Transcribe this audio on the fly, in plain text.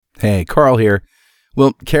Hey, Carl here.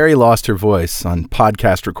 Well, Carrie lost her voice on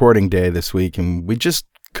podcast recording day this week, and we just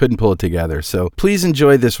couldn't pull it together. So please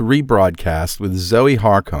enjoy this rebroadcast with Zoe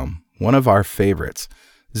Harcombe, one of our favorites.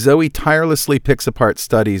 Zoe tirelessly picks apart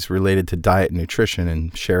studies related to diet and nutrition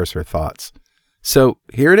and shares her thoughts. So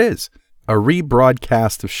here it is, a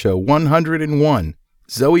rebroadcast of show 101,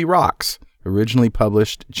 Zoe Rocks, originally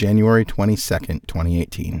published January 22nd,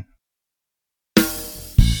 2018.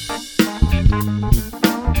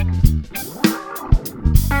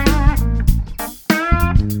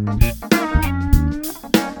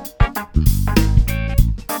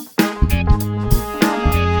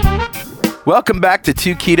 Welcome back to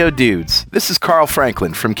Two Keto Dudes. This is Carl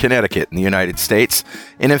Franklin from Connecticut in the United States.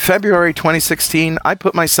 And in February 2016, I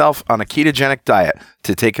put myself on a ketogenic diet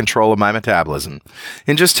to take control of my metabolism.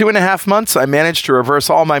 In just 2.5 months, I managed to reverse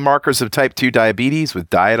all my markers of type 2 diabetes with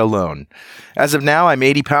diet alone. As of now, I'm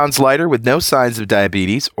 80 pounds lighter with no signs of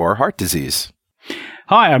diabetes or heart disease.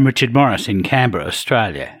 Hi, I'm Richard Morris in Canberra,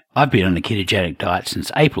 Australia. I've been on a ketogenic diet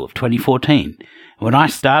since April of 2014. When I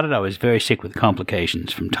started, I was very sick with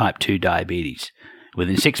complications from type 2 diabetes.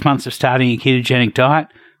 Within 6 months of starting a ketogenic diet,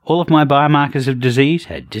 all of my biomarkers of disease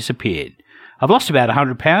had disappeared. I've lost about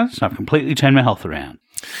 100 pounds and I've completely turned my health around.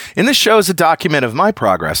 In this show is a document of my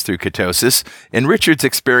progress through ketosis and Richard's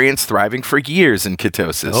experience thriving for years in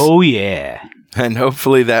ketosis. Oh, yeah. And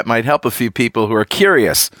hopefully that might help a few people who are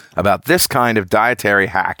curious about this kind of dietary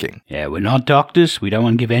hacking. Yeah, we're not doctors. We don't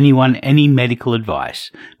want to give anyone any medical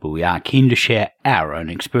advice, but we are keen to share our own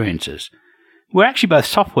experiences. We're actually both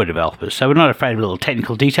software developers, so we're not afraid of a little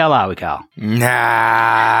technical detail, are we, Carl?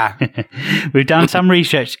 Nah. We've done some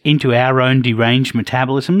research into our own deranged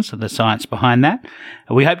metabolisms and the science behind that.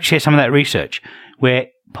 We hope to share some of that research. Where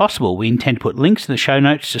possible, we intend to put links in the show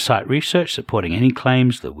notes to cite research supporting any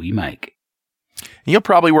claims that we make. You'll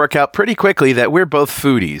probably work out pretty quickly that we're both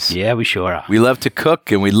foodies. Yeah, we sure are. We love to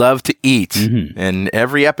cook and we love to eat. Mm-hmm. And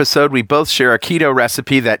every episode, we both share a keto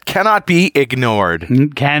recipe that cannot be ignored.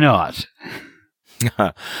 Cannot.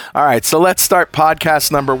 All right, so let's start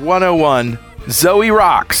podcast number 101, Zoe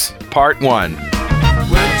Rocks, Part 1.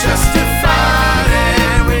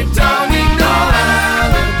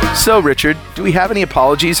 So, Richard, do we have any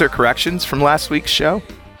apologies or corrections from last week's show?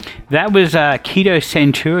 That was Keto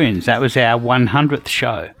Centurions. That was our 100th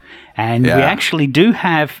show. And we actually do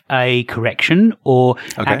have a correction, or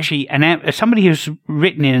actually somebody who's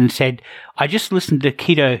written in and said, I just listened to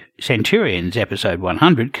Keto Centurions episode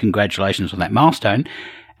 100. Congratulations on that milestone.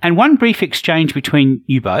 And one brief exchange between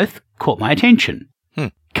you both caught my attention.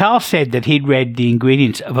 Carl said that he'd read the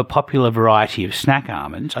ingredients of a popular variety of snack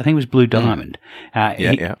almonds. I think it was Blue Diamond.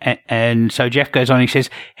 And so Jeff goes on, he says,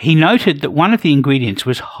 he noted that one of the ingredients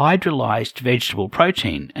was hydrolyzed vegetable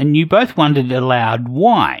protein, and you both wondered aloud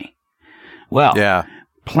why. Well,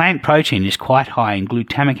 plant protein is quite high in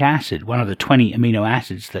glutamic acid, one of the 20 amino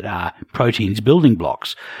acids that are protein's building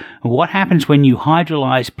blocks. What happens when you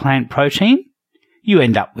hydrolyze plant protein? You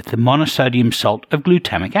end up with the monosodium salt of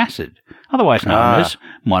glutamic acid, otherwise known as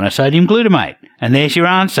monosodium glutamate. And there's your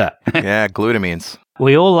answer. Yeah, glutamines.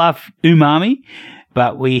 We all love umami,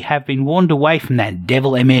 but we have been warned away from that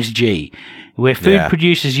devil MSG. Where food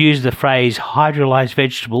producers use the phrase hydrolyzed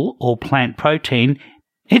vegetable or plant protein,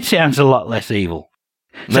 it sounds a lot less evil.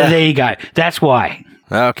 So there you go. That's why.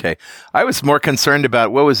 Okay. I was more concerned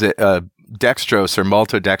about, what was it, dextrose or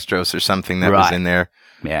maltodextrose or something that was in there.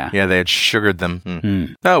 Yeah. Yeah, they had sugared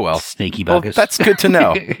them. Oh, well. Sneaky buggers. Well, that's good to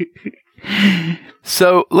know.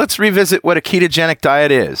 So let's revisit what a ketogenic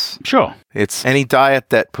diet is. Sure. It's any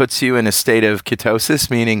diet that puts you in a state of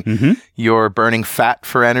ketosis, meaning you're burning fat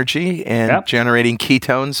for energy and generating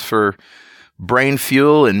ketones for brain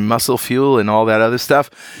fuel and muscle fuel and all that other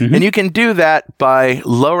stuff. And you can do that by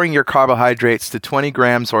lowering your carbohydrates to 20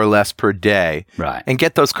 grams or less per day. Right. And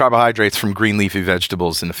get those carbohydrates from green leafy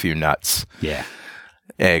vegetables and a few nuts. Yeah.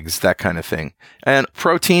 Eggs, that kind of thing. And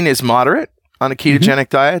protein is moderate on a ketogenic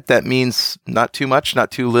diet. That means not too much,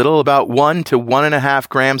 not too little, about 1 to 1.5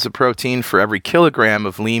 grams of protein for every kilogram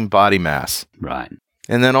of lean body mass. Right.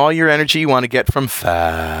 And then all your energy you want to get from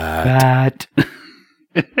fat.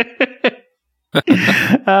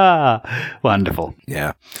 Wonderful.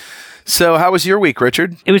 Yeah. So how was your week,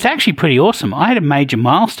 Richard? It was actually pretty awesome. I had a major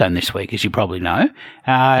milestone this week, as you probably know.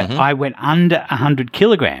 I went under 100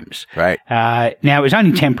 kilograms. Right. Now, it was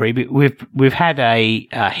only temporary, but we've had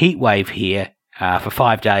a heat wave here for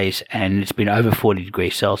 5 days, and it's been over 40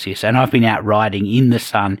 degrees Celsius, and I've been out riding in the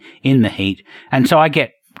sun, in the heat, and so I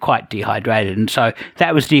get quite dehydrated. And so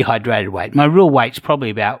that was dehydrated weight. My real weight's probably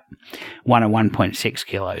about 1 or 1.6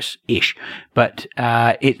 kilos-ish. But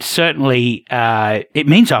it certainly, it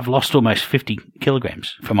means I've lost almost 50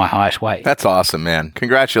 kilograms for my highest weight. That's awesome, man.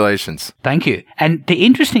 Congratulations. Thank you. And the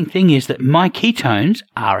interesting thing is that my ketones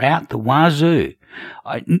are out the wazoo.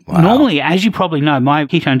 Wow. Normally, as you probably know, my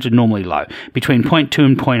ketones are normally low. Between 0.2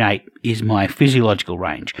 and 0.8 is my physiological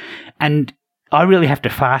range. And I really have to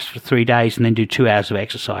fast for 3 days and then do 2 hours of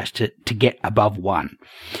exercise to get above 1.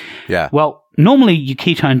 Yeah. Well, normally your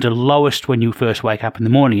ketones are lowest when you first wake up in the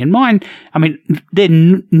morning. And mine, I mean, they're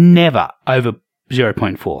never over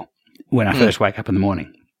 0.4 when I first wake up in the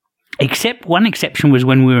morning. Except one exception was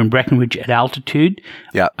when we were in Breckenridge at altitude.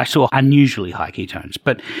 Yeah, I saw unusually high ketones.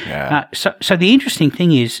 But so the interesting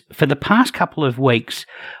thing is, for the past couple of weeks,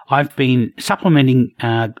 I've been supplementing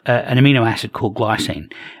an amino acid called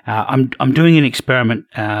glycine. I'm doing an experiment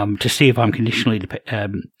to see if I'm conditionally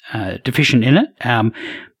deficient in it.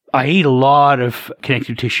 I eat a lot of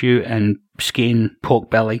connective tissue and skin, pork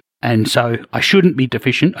belly. And so I shouldn't be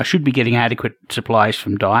deficient. I should be getting adequate supplies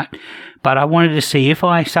from diet. But I wanted to see if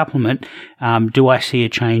I supplement, do I see a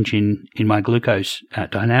change in my glucose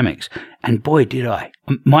dynamics? And boy, did I.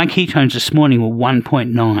 My ketones this morning were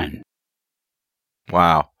 1.9.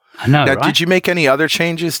 Wow. I know, now, right? Did you make any other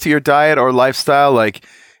changes to your diet or lifestyle, like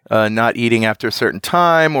not eating after a certain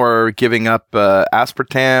time or giving up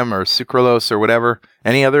aspartame or sucralose or whatever?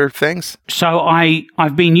 Any other things? So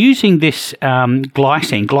I've been using this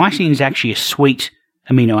glycine. Glycine is actually a sweet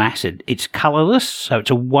amino acid. It's colorless, so it's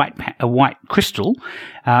a white crystal,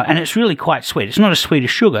 and it's really quite sweet. It's not as sweet as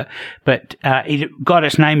sugar, but it got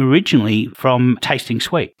its name originally from tasting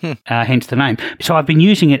sweet, hence the name. So I've been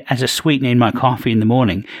using it as a sweetener in my coffee in the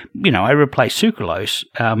morning. You know, I replace sucralose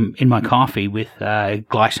in my coffee with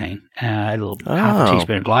glycine, a little half a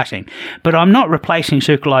teaspoon of glycine. But I'm not replacing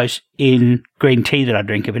sucralose in green tea that I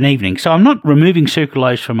drink of an evening. So I'm not removing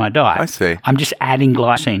sucralose from my diet. I see. I'm just adding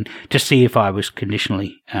glycine to see if I was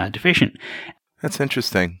conditionally deficient. That's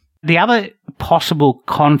interesting. The other possible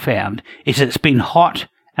confound is that it's been hot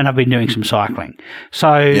and I've been doing some cycling.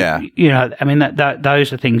 So, you know, I mean,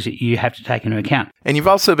 those are things that you have to take into account. And you've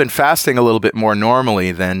also been fasting a little bit more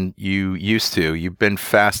normally than you used to. You've been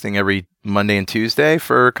fasting every Monday and Tuesday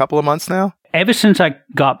for a couple of months now? Ever since I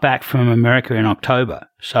got back from America in October.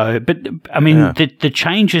 So, but I mean, the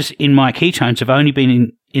changes in my ketones have only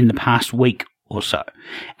been in the past week or so.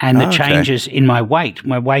 And the changes in my weight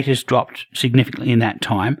has dropped significantly in that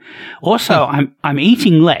time. Also, I'm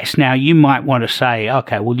eating less. Now, you might want to say,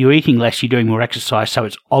 okay, well, you're eating less, you're doing more exercise, so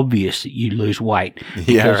it's obvious that you lose weight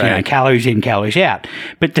because, you know, calories in, calories out.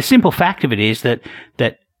 But the simple fact of it is that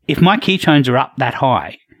if my ketones are up that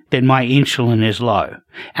high, then my insulin is low.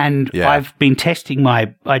 And I've been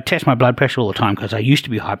I test my blood pressure all the time because I used to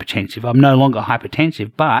be hypertensive. I'm no longer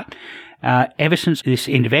hypertensive, but ever since this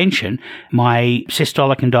intervention, my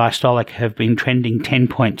systolic and diastolic have been trending 10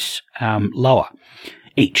 points lower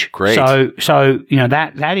each. Great. So you know,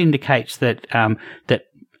 that indicates that that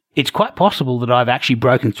it's quite possible that I've actually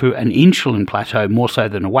broken through an insulin plateau more so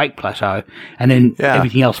than a weight plateau, and then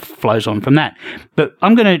everything else flows on from that. But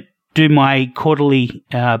I'm going to do my quarterly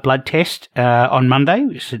blood test on Monday.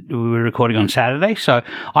 We were recording on Saturday, so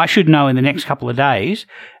I should know in the next couple of days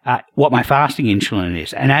what my fasting insulin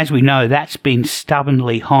is. And as we know, that's been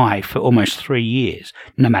stubbornly high for almost 3 years,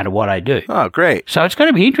 no matter what I do. Oh, great. So it's going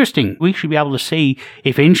to be interesting. We should be able to see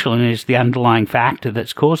if insulin is the underlying factor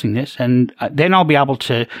that's causing this, and then I'll be able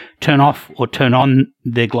to turn off or turn on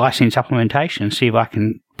the glycine supplementation and see if I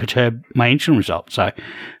can perturb my insulin results. So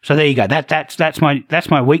there you go. That's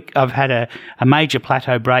my week. I've had a major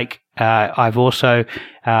plateau break. I've also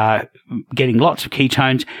getting lots of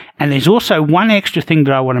ketones, and there's also one extra thing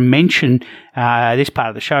that I want to mention. This part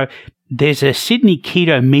of the show, there's a Sydney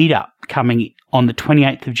Keto Meetup coming on the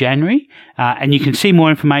 28th of January, and you can see more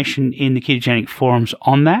information in the Ketogenic forums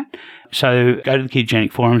on that. So go to the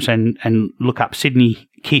Ketogenic forums and look up Sydney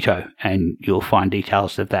Keto, and you'll find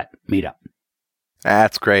details of that meetup.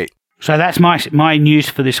 That's great. So that's my news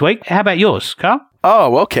for this week. How about yours, Carl?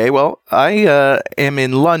 Oh, okay. Well, I am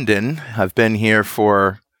in London. I've been here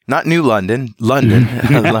for, not New London, London,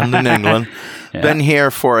 England. Yeah. Been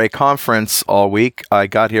here for a conference all week. I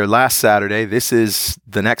got here last Saturday. This is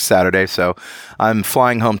the next Saturday, so I'm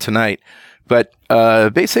flying home tonight. But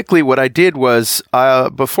basically what I did was,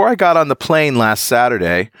 before I got on the plane last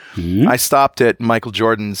Saturday, I stopped at Michael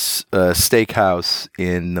Jordan's steakhouse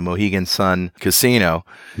in the Mohegan Sun Casino.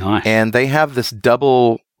 Nice. And they have this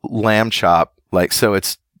double lamb chop. So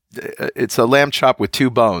it's it's a lamb chop with 2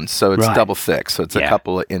 bones, so it's double thick, so it's a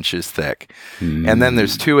couple of inches thick. And then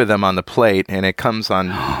there's 2 of them on the plate, and it comes on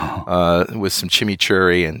with some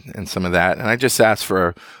chimichurri and some of that. And I just asked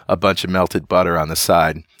for a bunch of melted butter on the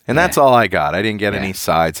side. And that's all I got. I didn't get any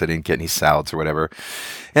sides. I didn't get any salads or whatever.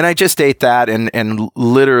 And I just ate that and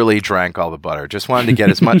literally drank all the butter. Just wanted to get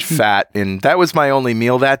as much fat. And that was my only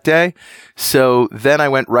meal that day. So then I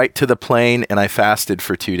went right to the plane and I fasted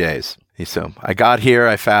for 2 days. So I got here,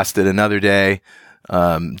 I fasted another day,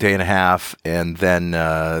 day and a half. And then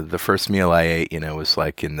the first meal I ate, was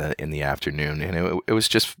like in the afternoon. And it was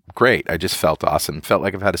just great. I just felt awesome. Felt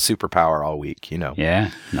like I've had a superpower all week,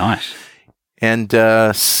 Yeah, nice. And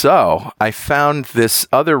so I found this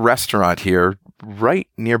other restaurant here right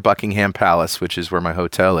near Buckingham Palace, which is where my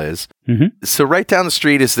hotel is. Mm-hmm. So right down the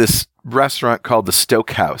street is this restaurant called the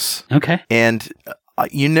Stoke House. Okay. And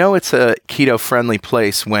it's a keto-friendly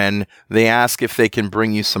place when they ask if they can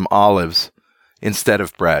bring you some olives instead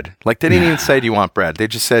of bread. Like, they didn't even say, do you want bread? They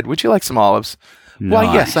just said, would you like some olives? Nice.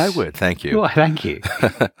 Well, yes, I would. Thank you. Well, thank you.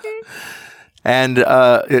 And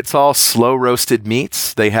it's all slow roasted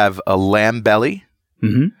meats. They have a lamb belly.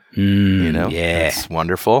 Mm-hmm. Yeah, it's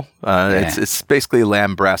wonderful. It's basically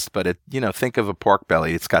lamb breast, but think of a pork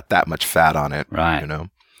belly. It's got that much fat on it, right?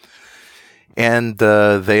 And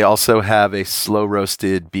they also have a slow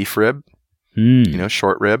roasted beef rib,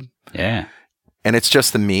 short rib. Yeah, and it's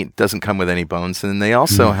just the meat. Doesn't come with any bones. And they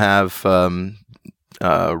also have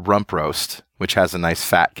rump roast, which has a nice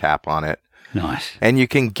fat cap on it. Nice. And you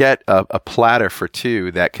can get a platter for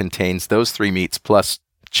 2 that contains those 3 meats plus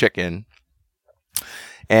chicken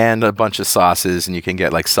and a bunch of sauces. And you can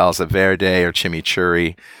get like salsa verde or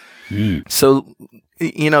chimichurri. So,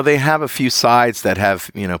 they have a few sides that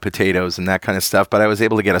have, potatoes and that kind of stuff. But I was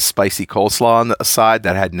able to get a spicy coleslaw on the side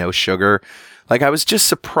that had no sugar. Like, I was just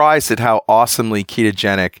surprised at how awesomely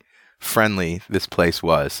ketogenic friendly this place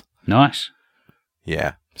was. Nice.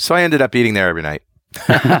 Yeah. So I ended up eating there every night.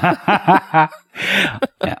 I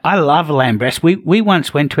love lamb breast. We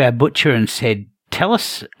once went to our butcher and said, tell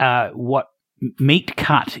us what meat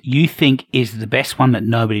cut you think is the best one that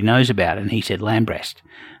nobody knows about. And he said lamb breast.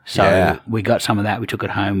 So we got some of that. We took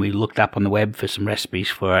it home. We looked up on the web for some recipes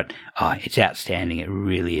for it. Oh, it's outstanding. It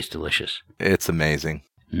really is delicious. It's amazing.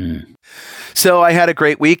 So I had a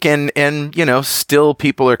great week and still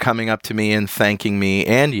people are coming up to me and thanking me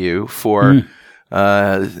and you for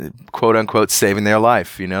quote unquote saving their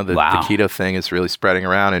life. The keto thing is really spreading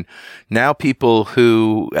around, and now people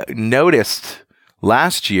who noticed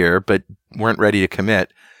last year but weren't ready to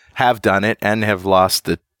commit have done it and have lost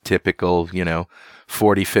the typical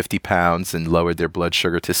 40, 50 pounds and lowered their blood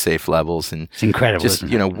sugar to safe levels. And it's incredible. Just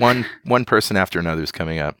one person after another is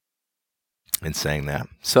coming up and saying that.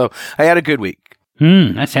 So I had a good week.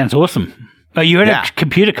 That sounds awesome. Oh, you're at a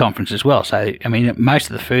computer conference as well. So, most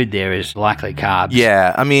of the food there is likely carbs.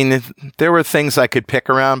 Yeah. There were things I could pick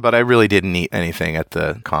around, but I really didn't eat anything at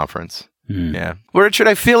the conference. Yeah. Well, Richard,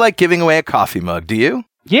 I feel like giving away a coffee mug. Do you?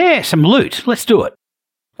 Yeah, some loot. Let's do it.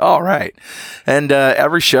 All right. And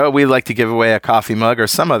every show, we like to give away a coffee mug or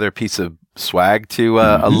some other piece of swag to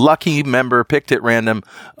a lucky member picked at random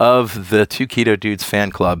of the 2 Keto Dudes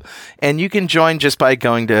fan club. And you can join just by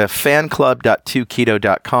going to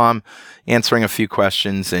fanclub.2keto.com, answering a few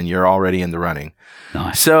questions, and you're already in the running.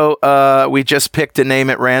 Nice. So we just picked a name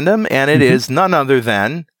at random, and it is none other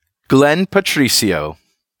than Glenn Patricio.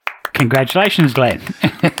 Congratulations, Glenn.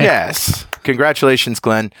 Yes. Congratulations,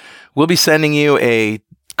 Glenn. We'll be sending you a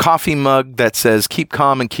coffee mug that says "Keep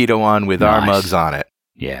Calm and Keto On" with our mugs on it.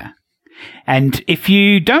 Yeah. And if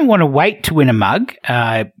you don't want to wait to win a mug,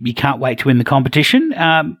 you can't wait to win the competition,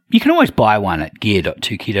 you can always buy one at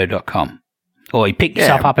gear.2keto.com. Or you pick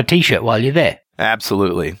yourself up a T-shirt while you're there.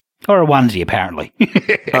 Absolutely. Or a onesie, apparently.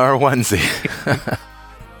 Or a onesie.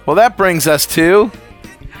 Well, that brings us to...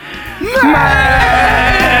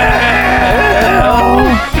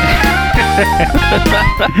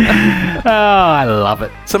 Oh, I love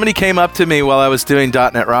it. Somebody came up to me while I was doing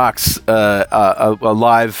 .NET Rocks, a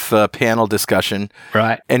live panel discussion.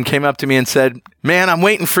 Right. And came up to me and said, "Man, I'm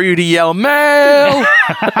waiting for you to yell, mail!"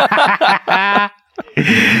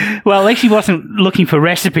 Well, at least he wasn't looking for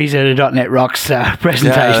recipes at a .NET Rocks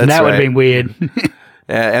presentation. Yeah, that would have been weird.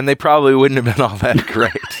 And they probably wouldn't have been all that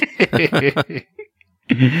great.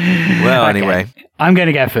 Well, anyway. I'm going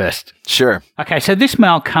to go first. Sure. Okay, so this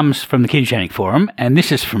mail comes from the Ketogenic Forum, and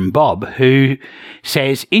this is from Bob, who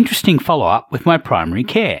says, interesting follow-up with my primary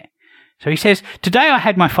care. So he says, today I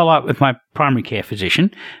had my follow-up with my primary care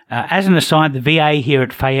physician. As an aside, the VA here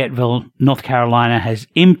at Fayetteville, North Carolina has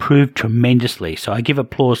improved tremendously, so I give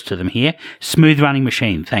applause to them here. Smooth running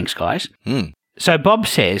machine. Thanks, guys. So Bob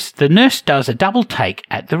says the nurse does a double take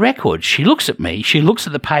at the record. She looks at me, she looks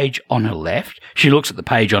at the page on her left, she looks at the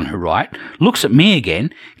page on her right, looks at me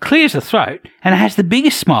again, clears the throat, and has the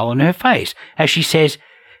biggest smile on her face as she says,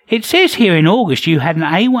 "It says here in August you had an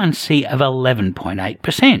A1C of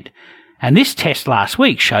 11.8%, and this test last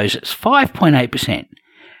week shows it's 5.8%.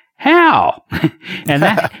 How?" And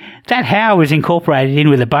that how was incorporated in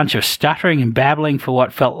with a bunch of stuttering and babbling for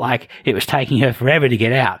what felt like it was taking her forever to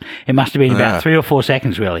get out. It must have been about 3 or 4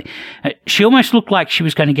 seconds, really. She almost looked like she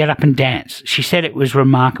was going to get up and dance. She said it was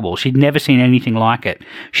remarkable. She'd never seen anything like it.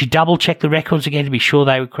 She double-checked the records again to be sure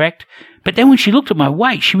they were correct. But then when she looked at my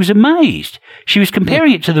weight, she was amazed. She was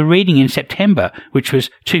comparing it to the reading in September, which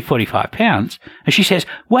was 245 pounds, and she says,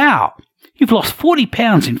 "Wow, you've lost 40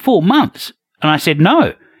 pounds in 4 months." And I said,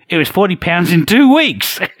 "No. It was 40 pounds in 2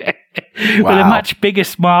 weeks." With a much bigger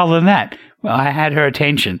smile than that. Well, I had her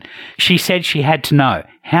attention. She said she had to know,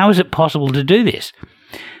 how is it possible to do this?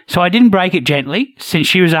 So I didn't break it gently, since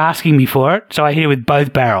she was asking me for it, so I hit her with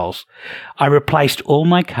both barrels. I replaced all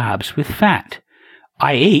my carbs with fat.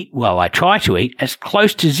 I try to eat as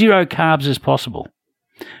close to 0 carbs as possible.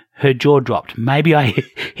 Her jaw dropped. Maybe I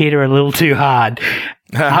hit her a little too hard.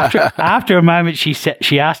 After a moment,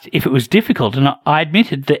 she asked if it was difficult, and I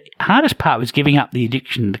admitted the hardest part was giving up the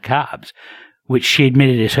addiction to carbs, which she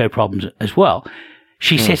admitted is her problems as well.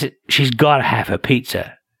 She says that she's got to have her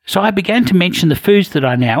pizza. So I began to mention the foods that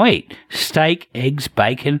I now eat: steak, eggs,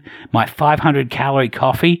 bacon, my 500-calorie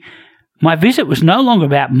coffee. My visit was no longer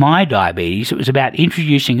about my diabetes. It was about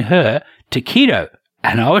introducing her to keto,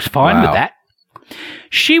 and I was fine with that.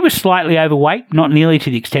 She was slightly overweight, not nearly to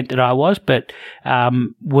the extent that I was, but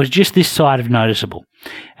was just this side of noticeable.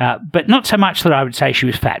 But not so much that I would say she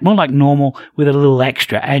was fat, more like normal with a little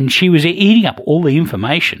extra, and she was eating up all the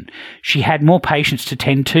information. She had more patients to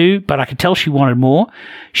tend to, but I could tell she wanted more.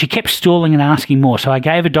 She kept stalling and asking more, so I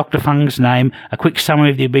gave her Dr. Fung's name, a quick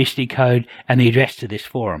summary of the obesity code, and the address to this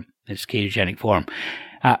forum, this ketogenic forum.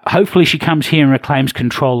 Hopefully she comes here and reclaims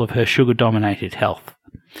control of her sugar-dominated health.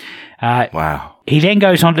 Wow. He then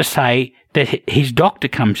goes on to say that his doctor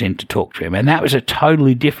comes in to talk to him, and that was a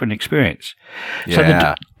totally different experience. Yeah.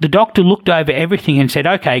 So the doctor looked over everything and said,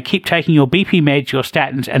 "Okay, keep taking your BP meds, your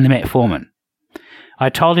statins, and the metformin." I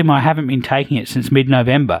told him I haven't been taking it since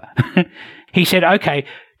mid-November. He said, "Okay,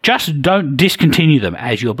 just don't discontinue them,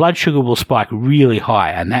 as your blood sugar will spike really high,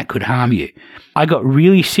 and that could harm you." I got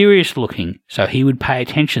really serious looking, so he would pay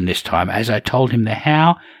attention this time, as I told him the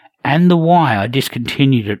how and the why I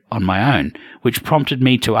discontinued it on my own, which prompted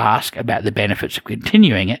me to ask about the benefits of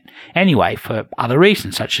continuing it anyway for other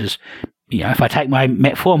reasons, such as, if I take my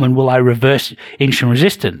metformin, will I reverse insulin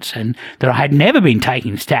resistance? And that I had never been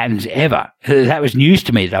taking statins ever. That was news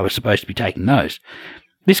to me that I was supposed to be taking those.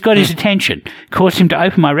 This got his attention, caused him to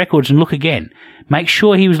open my records and look again, make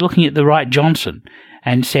sure he was looking at the right Johnson,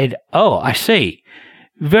 and said, "Oh, I see.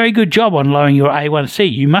 Very good job on lowering your A1C.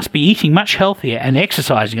 You must be eating much healthier and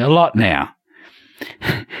exercising a lot now."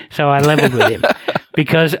 So I leveled with him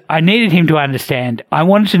because I needed him to understand. I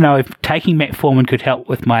wanted to know if taking metformin could help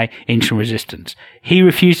with my insulin resistance. He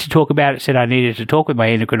refused to talk about it, said I needed to talk with my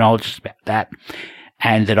endocrinologist about that,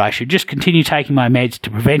 and that I should just continue taking my meds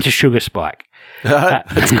to prevent a sugar spike.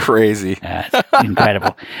 That's crazy. It's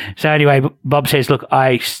incredible. So anyway, Bob says, "Look,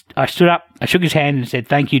 I stood up, I shook his hand and said,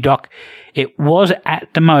 'Thank you, Doc.' It was at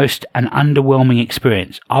the most an underwhelming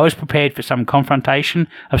experience. I was prepared for some confrontation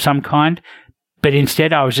of some kind, but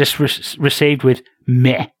instead I was just received with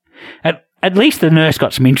meh. At least the nurse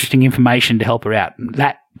got some interesting information to help her out.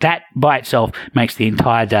 That by itself makes the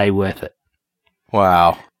entire day worth it."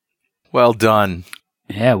 Wow. Well done.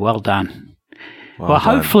 Yeah, well done. Well,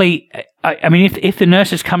 hopefully, I mean, if the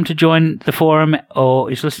nurse has come to join the forum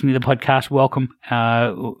or is listening to the podcast, welcome.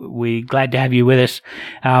 We're glad to have you with us.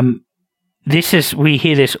 We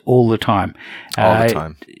hear this all the time. All the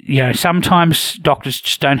time. Sometimes doctors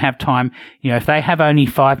just don't have time. If they have only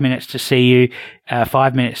 5 minutes to see you,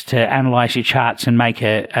 5 minutes to analyze your charts and make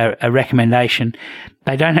a recommendation,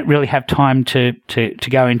 they don't really have time to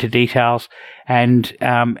go into details. And,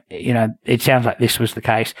 it sounds like this was the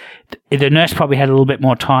case. The nurse probably had a little bit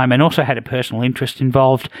more time and also had a personal interest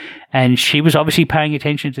involved. And she was obviously paying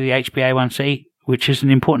attention to the HbA1c, which is an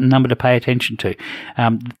important number to pay attention to.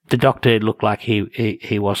 The doctor looked like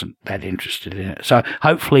he wasn't that interested in it. So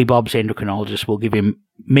hopefully Bob's endocrinologist will give him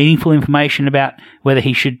meaningful information about whether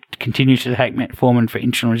he should continue to take metformin for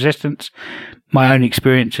insulin resistance. My own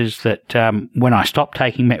experience is that when I stopped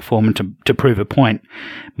taking metformin to prove a point,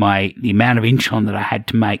 the amount of insulin that I had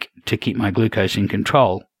to make to keep my glucose in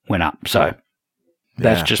control went up. So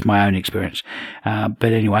that's just my own experience. But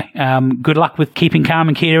anyway, good luck with keeping calm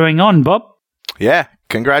and ketoing on, Bob. Yeah.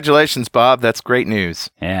 Congratulations, Bob. That's great news.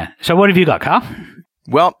 Yeah. So what have you got, Carl?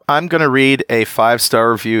 Well, I'm going to read a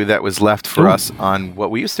 5-star review that was left for us on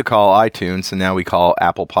what we used to call iTunes and now we call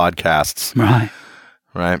Apple Podcasts.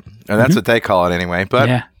 Right. And that's what they call it anyway.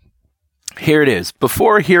 But here it is.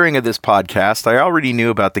 Before hearing of this podcast, I already knew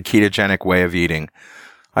about the ketogenic way of eating.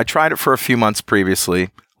 I tried it for a few months previously,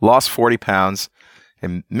 lost 40 pounds,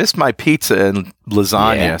 and missed my pizza and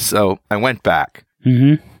lasagna, so I went back.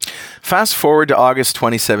 Fast forward to August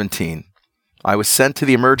 2017. I was sent to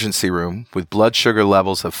the emergency room with blood sugar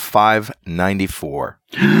levels of 594.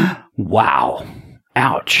 Wow.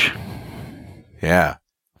 Ouch. Yeah.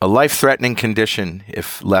 A life-threatening condition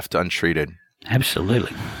if left untreated.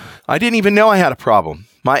 Absolutely. I didn't even know I had a problem.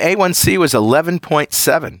 My A1C was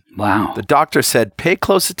 11.7. Wow. The doctor said, pay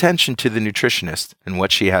close attention to the nutritionist and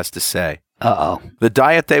what she has to say. Uh-oh. The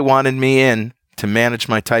diet they wanted me in to manage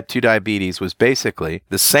my type 2 diabetes was basically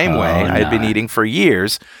the same way I had been eating for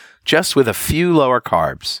years, just with a few lower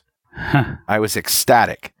carbs. I was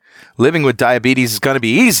ecstatic. Living with diabetes is going to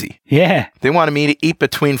be easy. Yeah. They wanted me to eat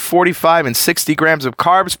between 45 and 60 grams of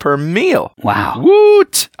carbs per meal. Wow.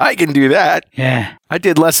 Woot! I can do that. Yeah. I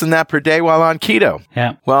did less than that per day while on keto.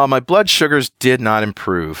 Yeah. Well, my blood sugars did not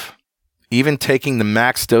improve. Even taking the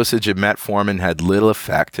max dosage of metformin had little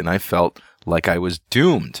effect, and I felt like I was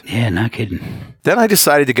doomed. Yeah, no kidding. Then I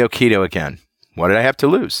decided to go keto again. What did I have to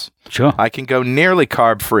lose? Sure. I can go nearly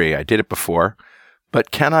carb-free. I did it before. But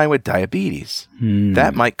can I with diabetes?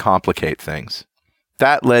 That might complicate things.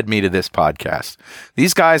 That led me to this podcast.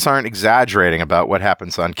 These guys aren't exaggerating about what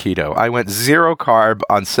happens on keto. I went 0 carb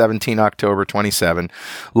on 17 October 27,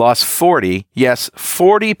 lost 40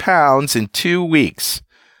 pounds in 2 weeks.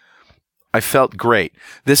 I felt great.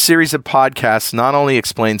 This series of podcasts not only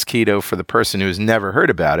explains keto for the person who has never heard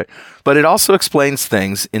about it, but it also explains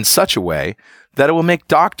things in such a way that it will make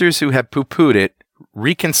doctors who have poo-pooed it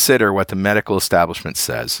reconsider what the medical establishment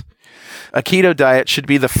says. A keto diet should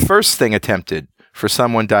be the first thing attempted for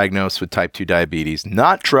someone diagnosed with type 2 diabetes,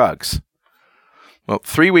 not drugs. Well,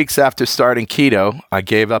 3 weeks after starting keto, I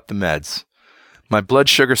gave up the meds. My blood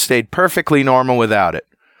sugar stayed perfectly normal without it.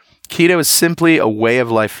 Keto is simply a way of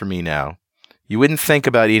life for me now. You wouldn't think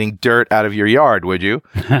about eating dirt out of your yard, would you?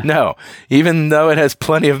 No. Even though it has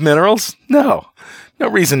plenty of minerals? No. No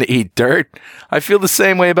reason to eat dirt. I feel the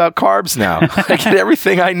same way about carbs now. I get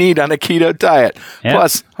everything I need on a keto diet. Yep.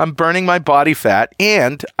 Plus, I'm burning my body fat,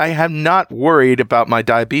 and I have not worried about my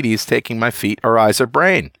diabetes taking my feet or eyes or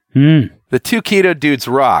brain. The 2 keto dudes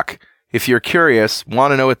rock. If you're curious,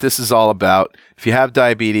 want to know what this is all about, if you have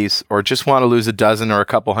diabetes or just want to lose a dozen or a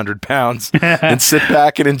couple 100 pounds and sit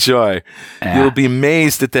back and enjoy, you'll be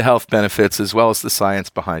amazed at the health benefits as well as the science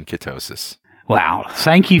behind ketosis. Wow.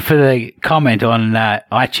 Thank you for the comment on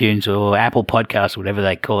iTunes or Apple Podcasts, whatever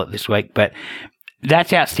they call it this week. But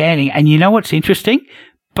that's outstanding. And you know what's interesting?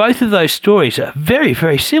 Both of those stories are very,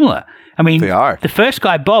 very similar. I mean, they are. The first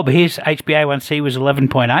guy, Bob, his HbA1c was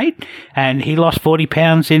 11.8, and he lost 40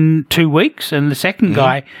 pounds in 2 weeks. And the second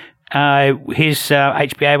guy, his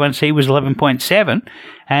HbA1c was 11.7,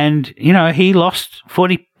 and, you know, he lost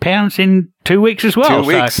 40 pounds in 2 weeks as well. 2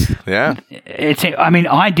 weeks, so yeah. I mean,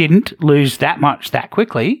 I didn't lose that much that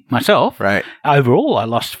quickly myself. Right. Overall, I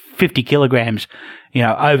lost 50 kilograms, you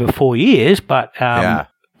know, over 4 years, but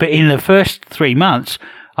in the first 3 months,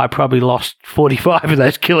 I probably lost 45 of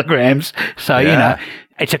those kilograms. So, you know,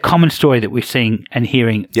 it's a common story that we're seeing and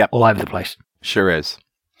hearing all over the place. Sure is.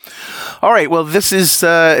 All right. Well, this is,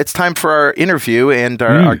 it's time for our interview, and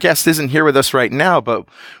our guest isn't here with us right now, but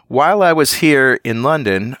while I was here in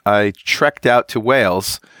London, I trekked out to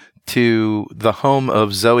Wales to the home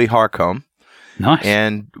of Zoe Harcombe. Nice.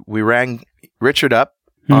 And we rang Richard up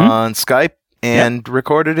on Skype and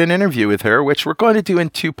recorded an interview with her, which we're going to do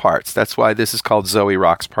in 2 parts. That's why this is called Zoe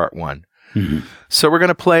Rocks Part 1. So we're going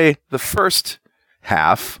to play the first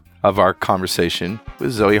half of our conversation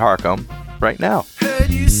with Zoe Harcombe right now.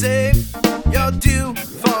 Heard you say you're due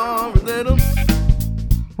for a little.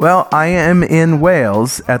 Well, I am in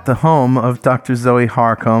Wales at the home of Dr. Zoe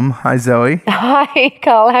Harcombe. Hi, Zoe. Hi,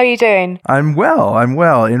 Carl. How are you doing? I'm well.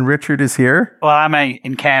 And Richard is here. Well, I'm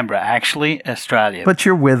in Canberra, actually, Australia. But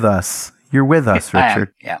you're with us. You're with us,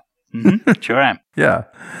 Richard. I am. Yeah. Sure am. Yeah.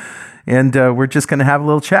 And we're just going to have a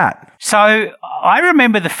little chat. So I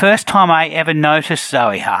remember the first time I ever noticed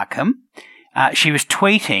Zoe Harcombe. She was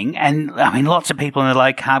tweeting, and I mean, lots of people in the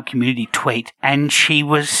low carb community tweet, and she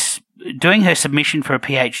was doing her submission for a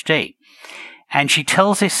PhD. And she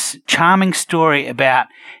tells this charming story about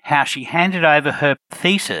how she handed over her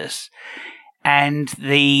thesis, and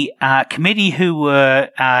the committee who were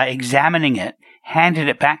examining it handed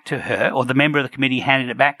it back to her, or the member of the committee handed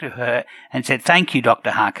it back to her and said, "Thank you,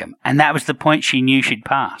 Dr. Harcombe." And that was the point she knew she'd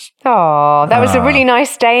passed. Oh, that was a really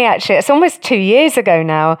nice day, actually. It's almost 2 years ago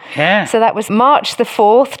now. Yeah. So that was March the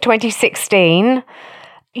 4th, 2016.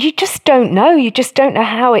 You just don't know. You just don't know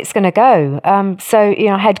how it's going to go. So,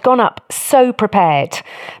 I had gone up so prepared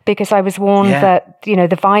because I was warned that,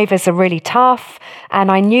 the Vivas are really tough. And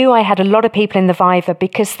I knew I had a lot of people in the Viva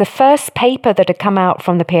because the first paper that had come out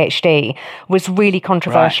from the PhD was really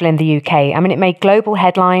controversial in the UK. I mean, it made global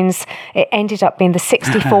headlines. It ended up being the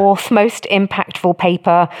 64th most impactful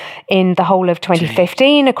paper in the whole of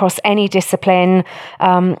 2015 across any discipline.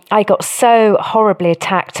 I got so horribly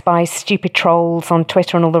attacked by stupid trolls on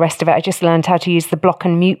Twitter and all the rest of it. I just learned how to use the block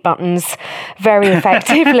and mute buttons very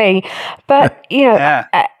effectively. But,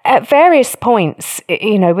 at various points,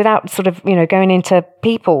 without sort of, going into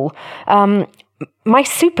people, my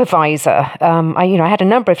supervisor, I had a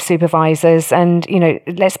number of supervisors and,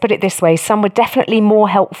 let's put it this way, some were definitely more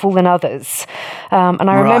helpful than others. And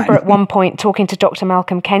I remember at one point talking to Dr.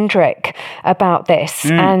 Malcolm Kendrick about this.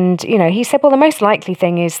 And, he said, well, the most likely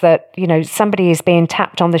thing is that, somebody is being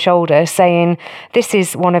tapped on the shoulder saying, this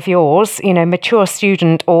is one of yours, mature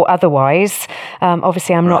student or otherwise.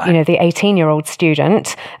 Obviously, I'm not, the 18-year-old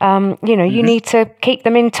student. You need to keep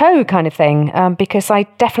them in tow kind of thing, because I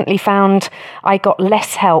definitely found I got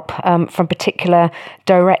less help from particular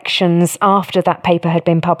directions after that paper had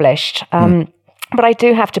been published. But I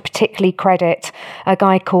do have to particularly credit a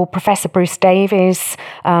guy called Professor Bruce Davies,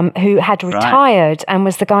 who had retired and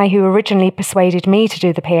was the guy who originally persuaded me to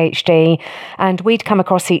do the PhD. And we'd come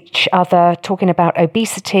across each other talking about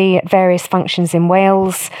obesity at various functions in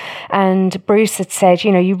Wales. And Bruce had said,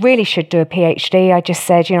 you really should do a PhD. I just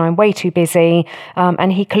said, I'm way too busy.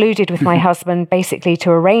 And he colluded with my husband basically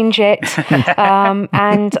to arrange it.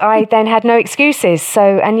 And I then had no excuses.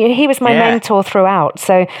 So, and he was my mentor throughout.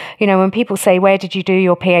 So, when people say, where did you do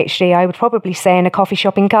your PhD? I would probably say in a coffee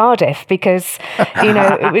shop in Cardiff, because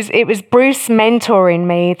it was Bruce mentoring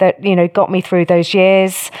me that got me through those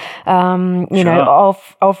years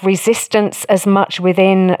of resistance as much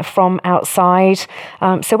within from outside.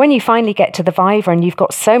 So when you finally get to the Viva and you've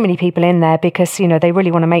got so many people in there because they really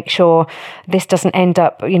want to make sure this doesn't end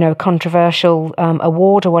up a controversial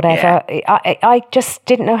award or whatever, I just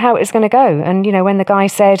didn't know how it was going to go. And when the guy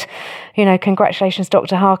said, congratulations,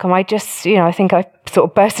 Dr. Harcombe, I just I think I sort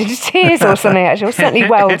of burst into tears or something. Actually, I was certainly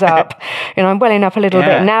welled up. I'm welling up a little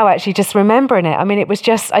bit now, actually, just remembering it. I mean, it was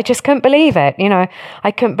just, I just couldn't believe it.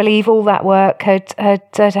 I couldn't believe all that work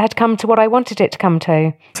had come to what I wanted it to come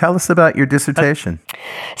to. Tell us about your dissertation.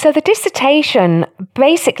 So the dissertation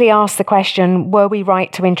basically asked the question, were we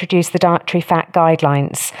right to introduce the dietary fat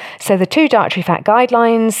guidelines? So the two dietary fat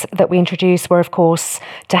guidelines that we introduced were, of course,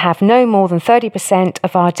 to have no more than 30%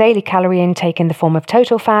 of our daily calorie intake in the form of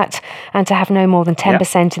total fat and to have no more than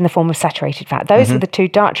 10% in the form of saturated fat. Those are the two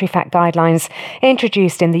dietary fat guidelines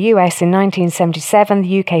introduced in the US in 1977.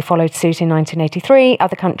 The UK followed suit in 1983.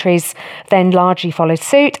 Other countries then largely followed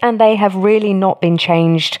suit, and they have really not been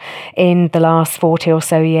changed in the last 40 or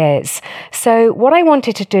so years. So what I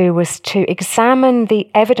wanted to do was to examine the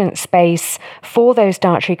evidence base for those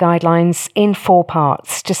dietary guidelines in 4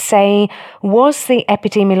 parts, to say, was the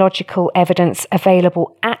epidemiological evidence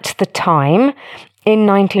available at the time in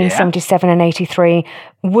 1977 and 83,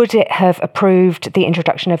 would it have approved the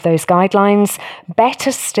introduction of those guidelines?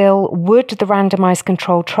 Better still, would the randomized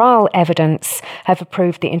controlled trial evidence have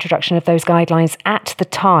approved the introduction of those guidelines at the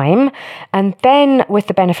time? And then, with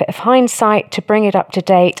the benefit of hindsight, to bring it up to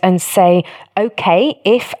date and say, okay,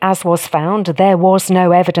 if, as was found, there was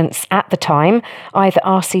no evidence at the time, either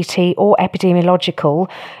RCT or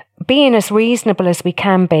epidemiological, being as reasonable as we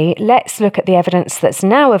can be, let's look at the evidence that's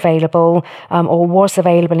now available or was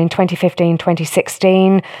available in 2015,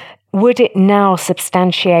 2016. Would it now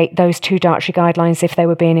substantiate those two dietary guidelines if they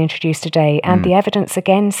were being introduced today? And the evidence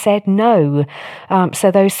again said no. So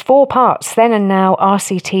those 4 parts, then and now,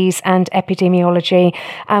 RCTs and epidemiology.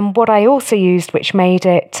 And what I also used, which made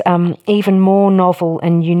it even more novel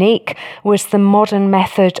and unique, was the modern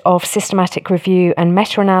method of systematic review and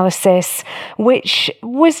meta-analysis, which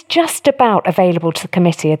was just about available to the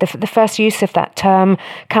committee. The first use of that term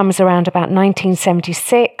comes around about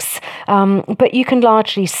 1976. But you can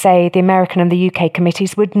largely say the American and the UK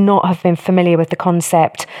committees would not have been familiar with the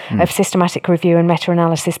concept of systematic review and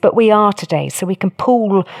meta-analysis, but we are today. So we can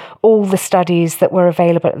pool all the studies that were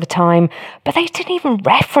available at the time, but they didn't even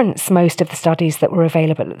reference most of the studies that were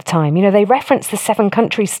available at the time. They referenced the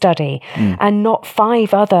 7-country study and not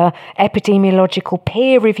 5 other epidemiological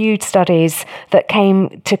peer-reviewed studies that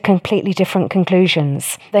came to completely different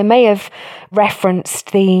conclusions. They may have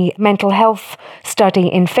referenced the mental health study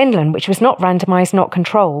in Finland, which was not randomized, not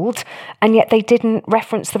controlled, and yet they didn't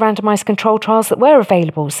reference the randomized controlled trials that were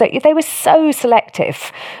available. So they were so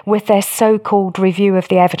selective with their so-called review of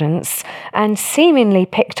the evidence and seemingly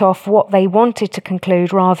picked off what they wanted to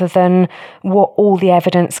conclude rather than what all the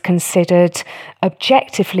evidence considered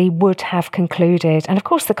objectively would have concluded. And of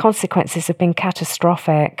course, the consequences have been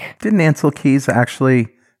catastrophic. Didn't Ancel Keys actually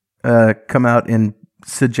come out and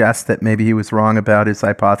suggest that maybe he was wrong about his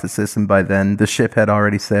hypothesis, and by then the ship had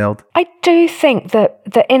already sailed? I do think that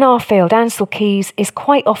in our field, Ancel Keys is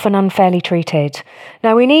quite often unfairly treated.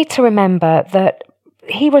 Now, we need to remember that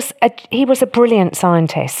he was a brilliant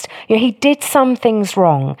scientist. He did some things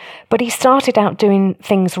wrong, but he started out doing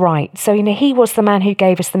things right. So, he was the man who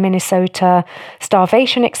gave us the Minnesota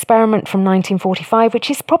starvation experiment from 1945, which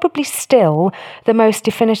is probably still the most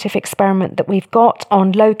definitive experiment that we've got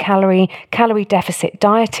on low-calorie, calorie-deficit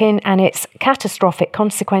dieting and its catastrophic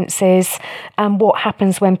consequences, and what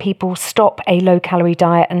happens when people stop a low-calorie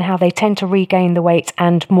diet and how they tend to regain the weight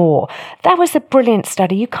and more. That was a brilliant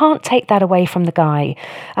study. You can't take that away from the guy.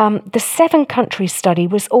 The 7-country study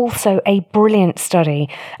was also a brilliant study.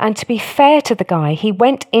 And to be fair to the guy, he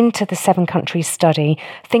went into the 7-country study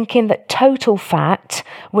thinking that total fat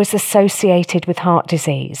was associated with heart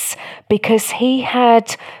disease because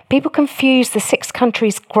people confused the 6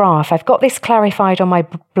 countries graph. I've got this clarified on my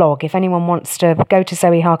blog if anyone wants to go to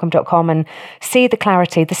zoeharcombe.com and see the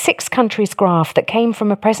clarity. The 6 countries graph that came from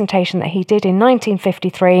a presentation that he did in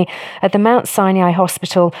 1953 at the Mount Sinai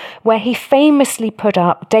Hospital, where he famously put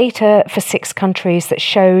up data for 6 countries that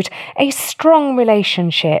showed a strong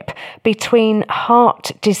relationship between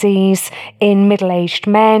heart disease in middle-aged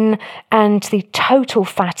men and the total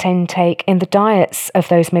fat intake in the diets of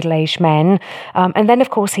those middle-aged men. And then,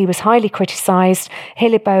 of course, he was highly criticised.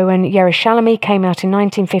 Hilleboe and Yerushalmi came out in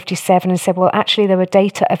 1957 and said, well, actually, there were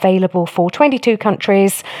data available for 22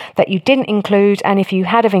 countries that you didn't include, and if you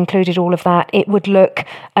had have included all of that, it would look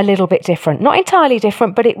a little bit different. Not entirely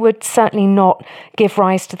different, but it would certainly not give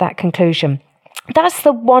rise to that conclusion. That's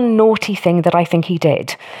the one naughty thing that I think he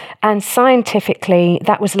did. And scientifically,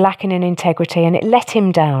 that was lacking in integrity, and it let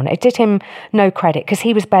him down. It did him no credit because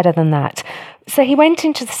he was better than that. So he went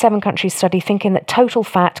into the 7-country study thinking that total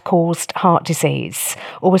fat caused heart disease,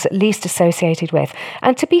 or was at least associated with.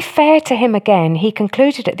 And to be fair to him again, he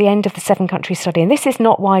concluded at the end of the 7-country study, and this is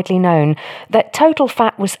not widely known, that total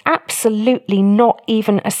fat was absolutely not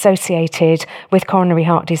even associated with coronary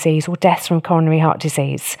heart disease or deaths from coronary heart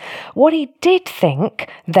disease. What he did think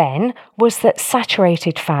then was that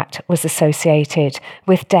saturated fat was associated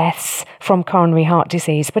with deaths from coronary heart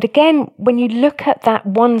disease. But again, when you look at that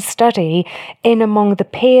one study, in among the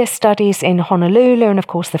peer studies in Honolulu, and of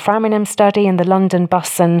course the Framingham study and the London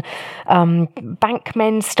Bus and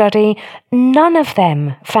Bankmen study, none of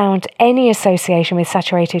them found any association with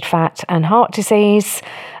saturated fat and heart disease.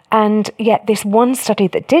 And yet this one study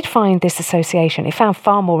that did find this association, it found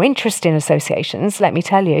far more interesting associations, let me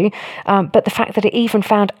tell you, but the fact that it even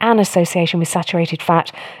found an association with saturated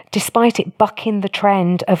fat, despite it bucking the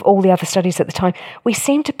trend of all the other studies at the time, we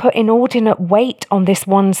seem to put inordinate weight on this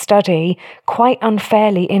one study quite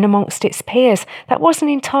unfairly in amongst its peers. That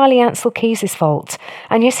wasn't entirely Ancel Keys' fault.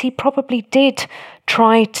 And yes, he probably did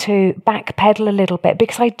try to backpedal a little bit,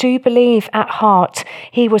 because I do believe at heart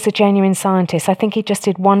he was a genuine scientist. I think he just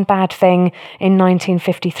did one bad thing in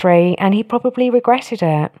 1953 and he probably regretted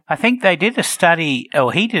it. I think they did a study,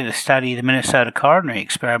 or he did a study, the Minnesota coronary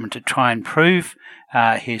experiment, to try and prove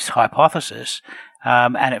his hypothesis.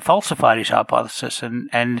 And it falsified his hypothesis,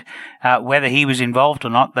 and whether he was involved or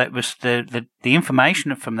not, that was the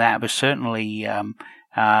information from that was certainly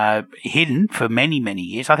hidden for many, many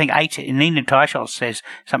years. I think Nina Teicholz says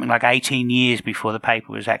something like 18 years before the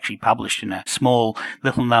paper was actually published in a small,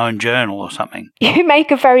 little-known journal or something. You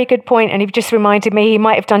make a very good point, and you've just reminded me he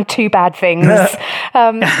might have done 2 bad things.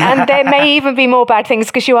 And there may even be more bad things,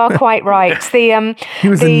 because you are quite right. He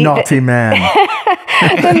was a naughty man.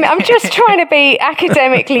 I'm just trying to be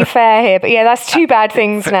academically fair here, but yeah, that's 2 bad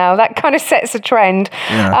things now. That kind of sets a trend.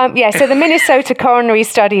 Yeah, so the Minnesota coronary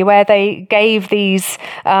study, where they gave these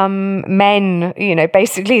men,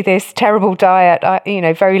 basically this terrible diet,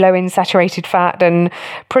 very low in saturated fat and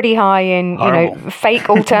pretty high in, fake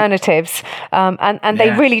alternatives. And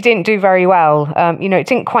they really didn't do very well. It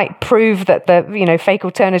didn't quite prove that the, fake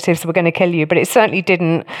alternatives were going to kill you, but it certainly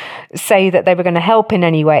didn't say that they were going to help in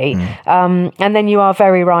any way. And then you are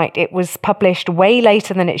very right. It was published way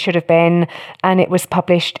later than it should have been. And it was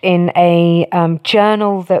published in a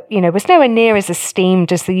journal that, was nowhere near as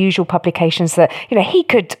esteemed as the usual publications that, he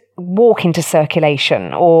could walk into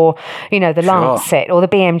Circulation or, the Lancet or the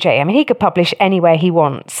BMJ. I mean, he could publish anywhere he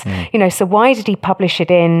wants, so why did he publish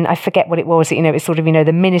it in, I forget what it was, it's sort of,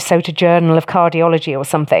 the Minnesota Journal of Cardiology or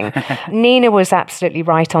something. Nina was absolutely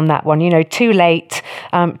right on that one, too late,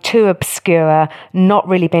 too obscure, not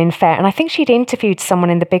really being fair. And I think she'd interviewed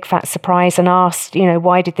someone in the Big Fat Surprise and asked,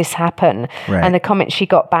 why did this happen? Right. And the comment she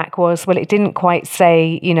got back was, well, it didn't quite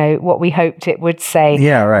say, what we hoped it would say.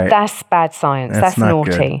 Yeah, right. That's bad science. That's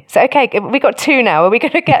naughty. Good. So, okay, we got two now. Are we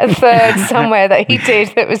going to get a third somewhere that he did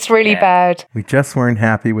that was really bad? We just weren't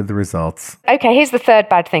happy with the results. Okay, here's the third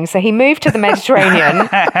bad thing. So he moved to the Mediterranean.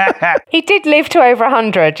 He did live to over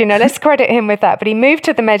 100, let's credit him with that. But he moved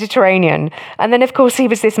to the Mediterranean. And then, of course, he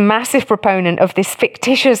was this massive proponent of this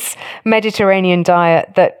fictitious Mediterranean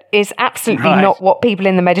diet that is absolutely not what people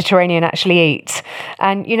in the Mediterranean actually eat.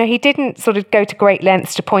 And, he didn't sort of go to great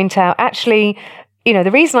lengths to point out, actually,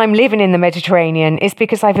 the reason I'm living in the Mediterranean is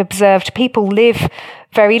because I've observed people live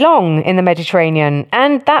very long in the Mediterranean.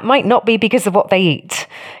 And that might not be because of what they eat.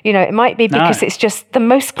 It might be because it's just the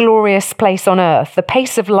most glorious place on earth. The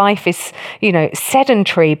pace of life is,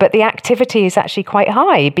 sedentary, but the activity is actually quite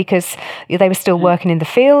high because they were still working in the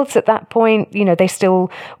fields at that point. They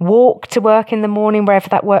still walk to work in the morning, wherever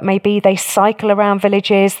that work may be. They cycle around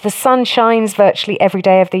villages. The sun shines virtually every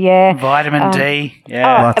day of the year. Vitamin D.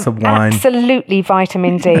 Yeah. Lots of wine. Absolutely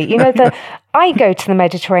vitamin D. I go to the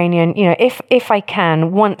Mediterranean, if I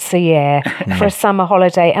can, once a year for a summer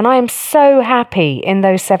holiday. And I am so happy in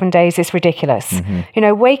those 7 days. It's ridiculous.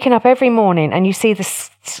 Waking up every morning and you see the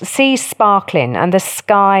sea sparkling and the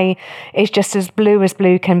sky is just as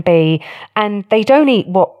blue can be. And they don't eat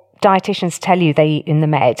what dietitians tell you they eat in the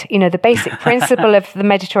Med. The basic principle of the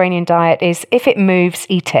Mediterranean diet is if it moves,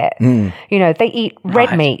 eat it. They eat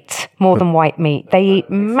red meat more than white meat. They eat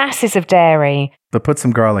masses of dairy. But put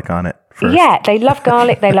some garlic on it first. Yeah, they love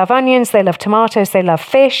garlic, they love onions, they love tomatoes, they love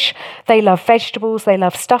fish, they love vegetables, they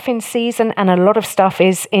love stuff in season, and a lot of stuff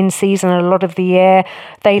is in season a lot of the year.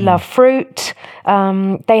 They love fruit.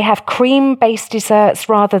 They have cream-based desserts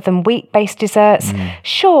rather than wheat-based desserts.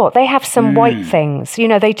 Sure, they have some white things.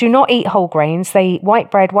 They do not eat whole grains. They eat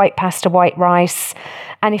white bread, white pasta, white rice.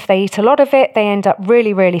 And if they eat a lot of it, they end up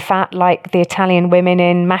really, really fat, like the Italian women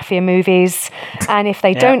in mafia movies. And if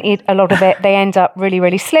they don't eat a lot of it, they end up really,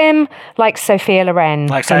 really slim, like Sophia Loren in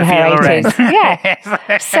her 80s.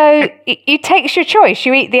 Yeah. So it takes your choice.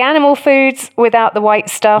 You eat the animal foods without the white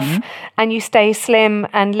stuff, and you stay slim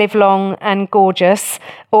and live long and gorgeous,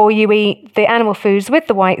 or you eat the animal foods with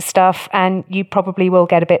the white stuff, and you probably will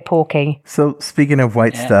get a bit porky. So speaking of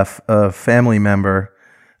white stuff, a family member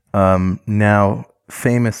now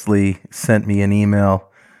famously sent me an email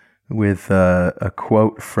with a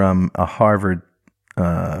quote from a Harvard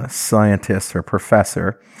scientist or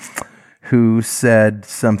professor who said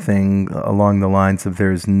something along the lines of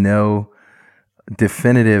there's no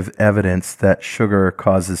definitive evidence that sugar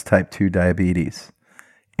causes type 2 diabetes.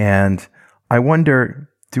 And I wonder,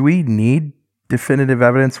 do we need definitive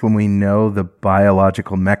evidence when we know the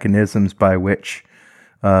biological mechanisms by which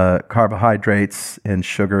carbohydrates and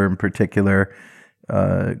sugar in particular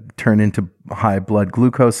turn into high blood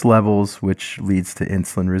glucose levels, which leads to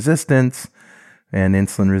insulin resistance. And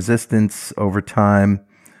insulin resistance over time,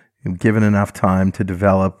 given enough time to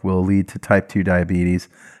develop, will lead to type 2 diabetes.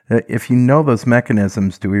 If you know those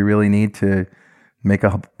mechanisms, do we really need to make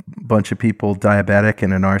a bunch of people diabetic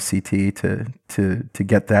in an RCT to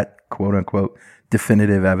get that quote-unquote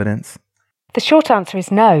definitive evidence? The short answer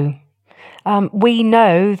is no. We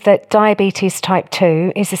know that diabetes type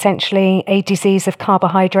 2 is essentially a disease of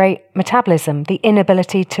carbohydrate metabolism, the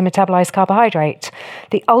inability to metabolize carbohydrate.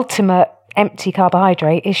 The ultimate empty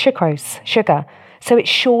carbohydrate is sucrose, sugar. So it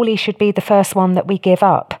surely should be the first one that we give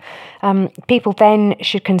up. People then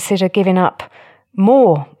should consider giving up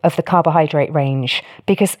more of the carbohydrate range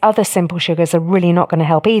because other simple sugars are really not going to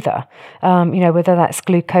help either. Whether that's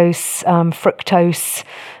glucose, fructose,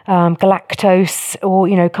 galactose,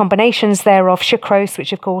 or, combinations thereof, sucrose,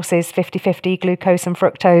 which of course is 50-50 glucose and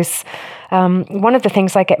fructose. One of the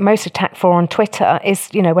things I get most attacked for on Twitter is,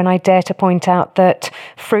 when I dare to point out that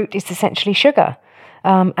fruit is essentially sugar.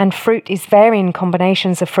 And fruit is varying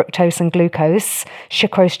combinations of fructose and glucose.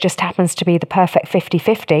 Sucrose just happens to be the perfect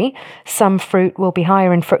 50-50. Some fruit will be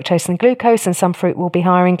higher in fructose than glucose, and some fruit will be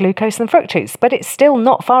higher in glucose than fructose. But it's still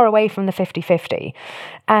not far away from the 50-50.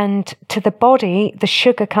 And to the body, the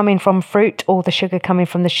sugar coming from fruit or the sugar coming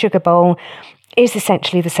from the sugar bowl is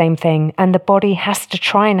essentially the same thing. And the body has to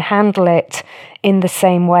try and handle it in the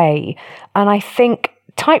same way. And I think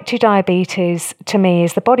type 2 diabetes, to me,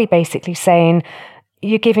 is the body basically saying,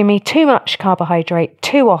 you're giving me too much carbohydrate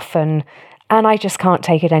too often, and I just can't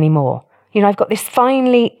take it anymore. You know, I've got this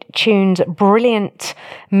finely tuned, brilliant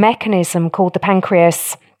mechanism called the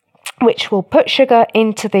pancreas, which will put sugar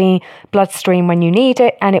into the bloodstream when you need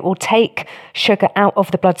it, and it will take sugar out of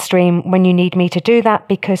the bloodstream when you need me to do that,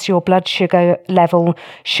 because your blood sugar level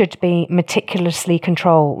should be meticulously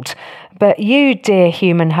controlled. But you, dear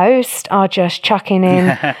human host, are just chucking in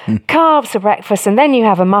carbs for breakfast, and then you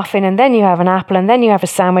have a muffin, and then you have an apple, and then you have a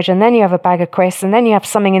sandwich, and then you have a bag of crisps, and then you have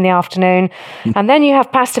something in the afternoon, and then you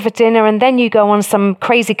have pasta for dinner, and then you go on some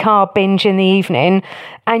crazy carb binge in the evening,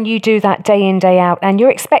 and you do that day in, day out. And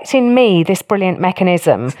you're expecting me, this brilliant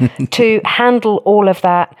mechanism, to handle all of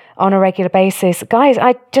that on a regular basis. Guys,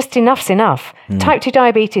 enough's enough. Type 2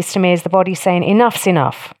 diabetes to me is the body saying enough's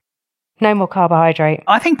enough. No more carbohydrate.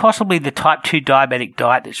 I think possibly the type 2 diabetic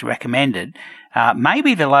diet that's recommended may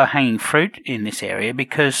be the low-hanging fruit in this area,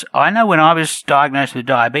 because I know when I was diagnosed with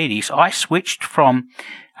diabetes, I switched from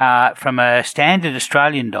a standard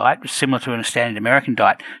Australian diet, similar to a standard American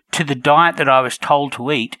diet, to the diet that I was told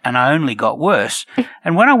to eat, and I only got worse.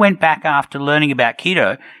 And when I went back after learning about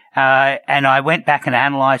keto, and I went back and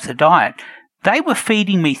analysed the diet, they were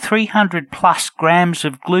feeding me 300 plus grams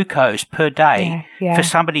of glucose per day for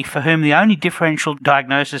somebody for whom the only differential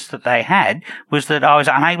diagnosis that they had was that I was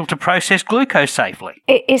unable to process glucose safely.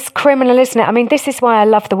 It is criminal, isn't it? I mean, this is why I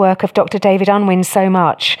love the work of Dr. David Unwin so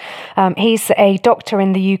much. He's a doctor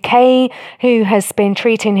in the UK who has been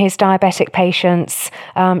treating his diabetic patients,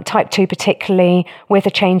 type 2 particularly, with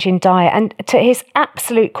a change in diet. And to his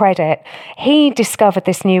absolute credit, he discovered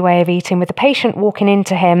this new way of eating with the patient walking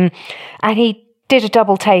into him, and he did a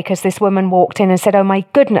double take as this woman walked in and said, "Oh my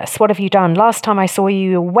goodness, what have you done? Last time I saw you,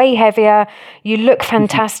 you were way heavier. You look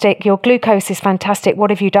fantastic. Your glucose is fantastic. What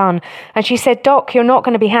have you done?" And she said, "Doc, you're not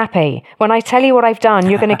going to be happy. When I tell you what I've done,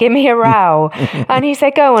 you're going to give me a row." And he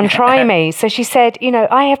said, "Go on, try me." So she said,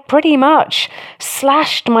 "I have pretty much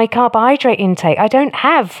slashed my carbohydrate intake. I don't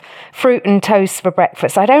have fruit and toast for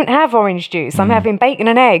breakfast. I don't have orange juice. I'm having bacon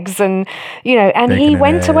and eggs." And, and he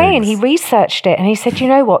went away and he researched it and he said, "You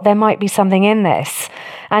know what? There might be something in this."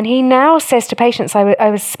 And he now says to patients, I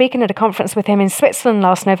was speaking at a conference with him in Switzerland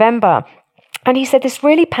last November, and he said this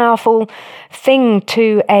really powerful thing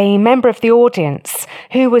to a member of the audience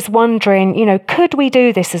who was wondering, could we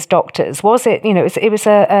do this as doctors? Was it, it was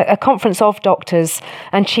a conference of doctors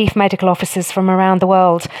and chief medical officers from around the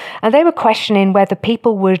world. And they were questioning whether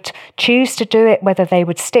people would choose to do it, whether they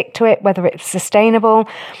would stick to it, whether it's sustainable.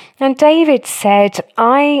 And David said,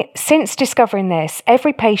 since discovering this,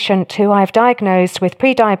 every patient who I've diagnosed with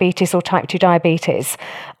prediabetes or type 2 diabetes,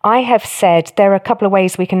 I have said there are a couple of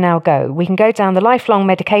ways we can now go. We can go down the lifelong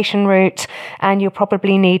medication route, and you'll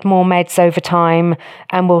probably need more meds over time,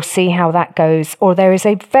 and we'll see how that goes. Or there is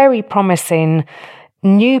a very promising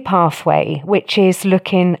new pathway, which is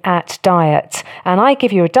looking at diet. And I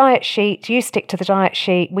give you a diet sheet, you stick to the diet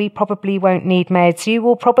sheet, we probably won't need meds, you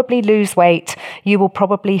will probably lose weight, you will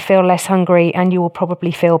probably feel less hungry, and you will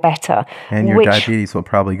probably feel better. And your diabetes will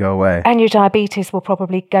probably go away. And your diabetes will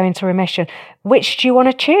probably go into remission. Which do you want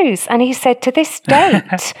to choose? And he said, to this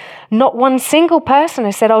date, not one single person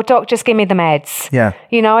has said, "Oh, doc, just give me the meds." Yeah.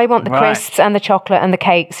 I want the crisps and the chocolate and the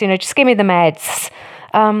cakes, just give me the meds.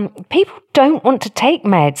 People don't want to take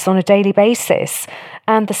meds on a daily basis.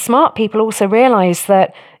 And the smart people also realize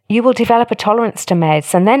that you will develop a tolerance to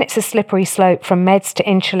meds, and then it's a slippery slope from meds to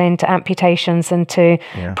insulin to amputations and to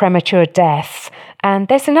premature death. And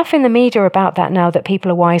there's enough in the media about that now that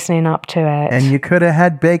people are wisening up to it. And you could have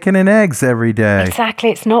had bacon and eggs every day.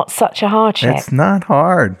 Exactly. It's not such a hardship. It's not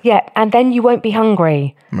hard. Yeah. And then you won't be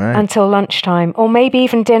hungry until lunchtime or maybe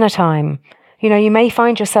even dinner time. You may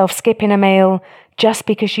find yourself skipping a meal just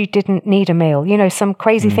because you didn't need a meal. Some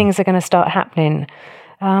crazy things are going to start happening.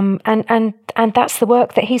 And that's the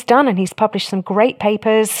work that he's done. And he's published some great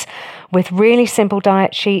papers with really simple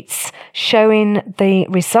diet sheets showing the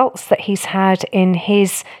results that he's had in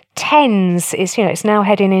his tens, it's now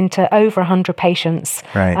heading into over 100 patients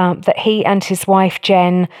that he and his wife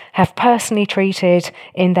Jen have personally treated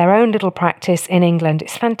in their own little practice in England.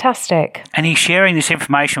 It's fantastic. And he's sharing this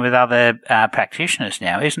information with other practitioners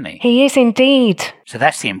now, isn't he? He is indeed. So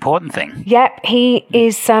that's the important thing. Yep, he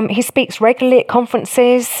is. He speaks regularly at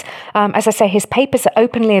conferences. As I say, his papers are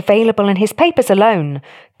openly available, and his papers alone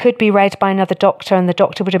could be read by another doctor, and the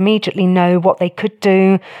doctor would immediately know what they could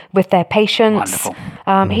do with their patients.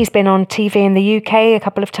 Wonderful. He's been on TV in the UK a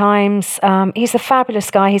couple of times. He's a fabulous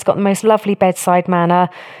guy. He's got the most lovely bedside manner,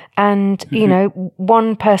 and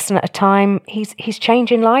one person at a time, he's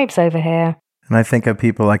changing lives over here. And I think of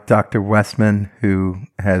people like Dr. Westman, who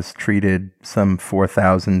has treated some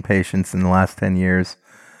 4,000 patients in the last 10 years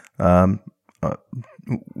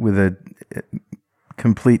with a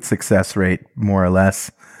complete success rate, more or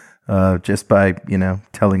less, just by,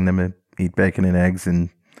 telling them to eat bacon and eggs and,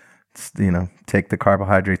 take the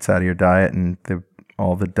carbohydrates out of your diet, and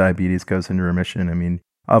all the diabetes goes into remission. I mean,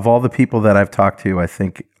 of all the people that I've talked to, I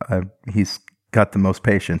think he's got the most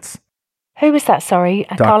patients. Who was that, sorry?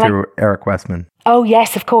 Dr. Eric Westman. Oh,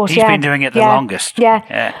 yes, of course. He's been doing it the longest.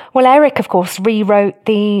 Yeah. Well, Eric, of course, rewrote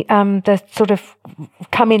the sort of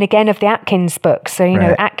coming again of the Atkins book. So,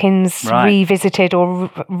 Atkins Revisited or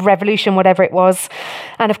Revolution, whatever it was.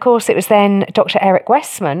 And of course, it was then Dr. Eric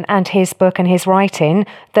Westman and his book and his writing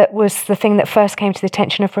that was the thing that first came to the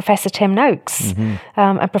attention of Professor Tim Noakes. Mm-hmm.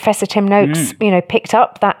 And Professor Tim Noakes, picked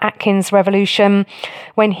up that Atkins revolution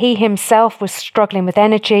when he himself was struggling with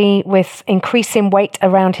energy, with increasing weight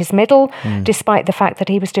around his middle, despite the fact that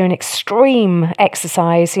he was doing extreme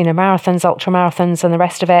exercise, marathons, ultramarathons and the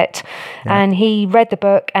rest of it. Yeah. And he read the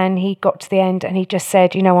book and he got to the end and he just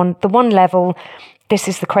said, on the one level, this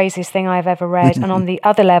is the craziest thing I've ever read. And on the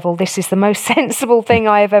other level, this is the most sensible thing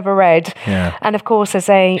I have ever read. Yeah. And of course, as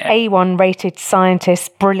a A1 rated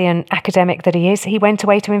scientist, brilliant academic that he is, he went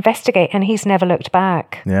away to investigate and he's never looked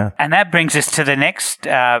back. Yeah. And that brings us to the next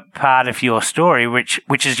part of your story, which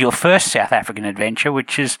is your first South African adventure,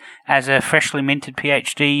 which is as a freshly minted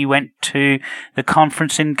PhD, you went to the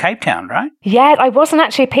conference in Cape Town, right? Yeah, I wasn't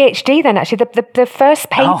actually a PhD then, actually. The first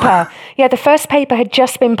paper, the first paper had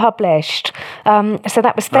just been published. So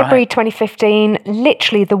that was February 2015,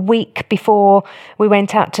 literally the week before we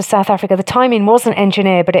went out to South Africa. The timing wasn't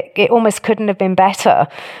engineered, but it almost couldn't have been better.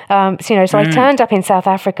 So I turned up in South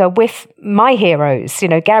Africa with my heroes.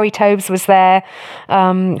 Gary Tobes was there,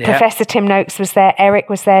 Professor Tim Noakes was there,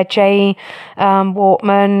 Eric was there, Jay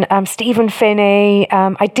Wortman, Stephen Finney.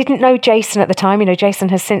 I didn't know Jason at the time. Jason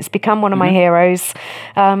has since become one of my heroes.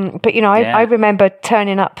 I remember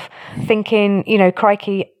turning up thinking,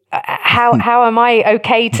 crikey, how am I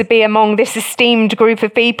okay to be among this esteemed group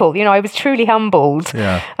of people? I was truly humbled.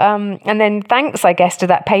 Yeah. And then thanks, I guess, to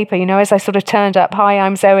that paper, as I sort of turned up, hi,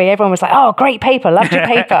 I'm Zoe, everyone was like, oh, great paper, loved your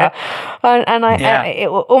paper. It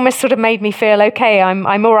almost sort of made me feel, okay,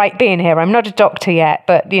 I'm all right being here. I'm not a doctor yet,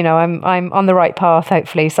 but, I'm on the right path,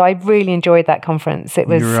 hopefully. So I really enjoyed that conference. You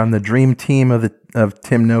were on the dream team of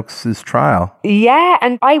Tim Noakes' trial. Yeah,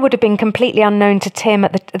 and I would have been completely unknown to Tim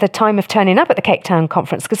at the time of turning up at the Cape Town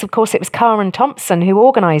conference, because of course it was Karen Thompson who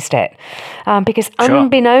organised it. Because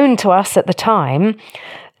unbeknown to us at the time,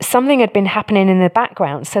 something had been happening in the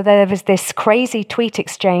background. So there was this crazy tweet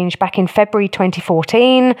exchange back in February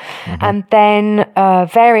 2014, and then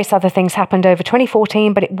various other things happened over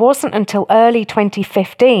 2014, but it wasn't until early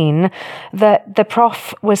 2015 that the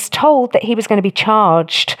prof was told that he was going to be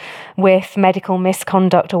charged with medical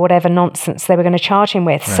misconduct or whatever nonsense they were going to charge him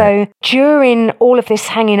with. Right. So during all of this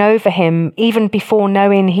hanging over him, even before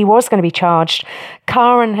knowing he was going to be charged,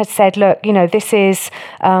 Karen had said, look, this is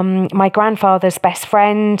my grandfather's best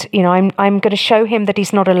friend. I'm going to show him that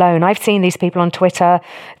he's not alone. I've seen these people on Twitter.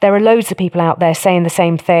 There are loads of people out there saying the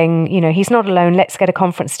same thing. He's not alone. Let's get a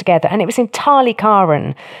conference together. And it was entirely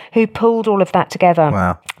Karen who pulled all of that together.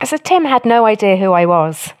 Wow. So Tim had no idea who I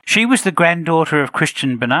was. She was the granddaughter of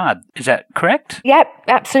Christian Barnard. Is that correct? Yep,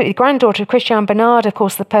 absolutely. Granddaughter of Christian Barnard, of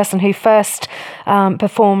course, the person who first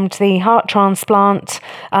performed the heart transplant,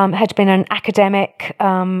 had been an academic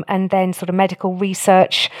and then sort of medical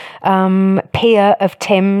research peer of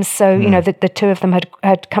Tim's. So, the two of them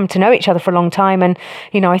had come to know each other for a long time. And,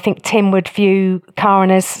 I think Tim would view Karen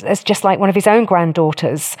as just like one of his own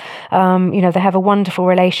granddaughters. They have a wonderful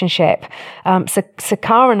relationship. So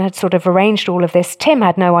Karen had sort of arranged all of this. Tim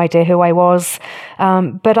had no idea who I was.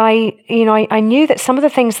 But I knew that some of the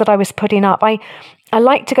things that I was putting up, I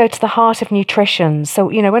like to go to the heart of nutrition. So,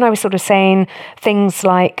 when I was sort of saying things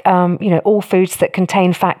like, all foods that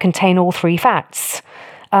contain fat contain all three fats.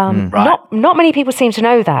 Not many people seem to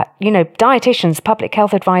know that. Dietitians, public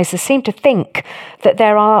health advisors seem to think that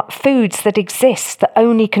there are foods that exist that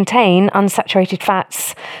only contain unsaturated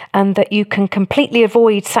fats and that you can completely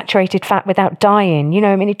avoid saturated fat without dying.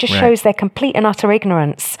 It just shows their complete and utter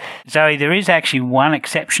ignorance. Zoe, there is actually one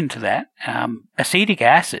exception to that. Acetic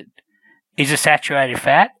acid is a saturated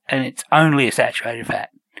fat, and it's only a saturated fat.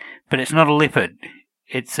 But it's not a lipid.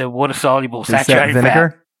 It's a water-soluble saturated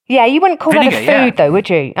fat. Yeah, you wouldn't call that a food, though, would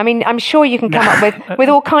you? I mean, I'm sure you can come up with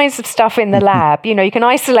all kinds of stuff in the lab. You can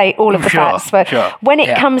isolate all of the fats. But when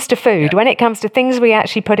it comes to food, when it comes to things we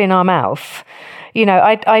actually put in our mouth,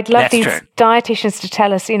 I'd love these dietitians to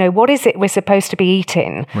tell us, what is it we're supposed to be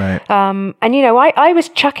eating? Right. I was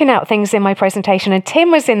chucking out things in my presentation, and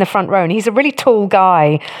Tim was in the front row, and he's a really tall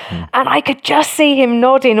guy, and I could just see him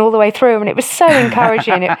nodding all the way through, and it was so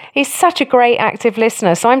encouraging. He's such a great active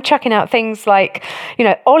listener. So I'm chucking out things like,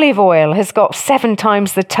 olive oil has got 7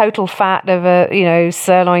 times the total fat of a,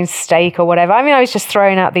 sirloin steak or whatever. I mean, I was just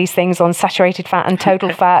throwing out these things on saturated fat and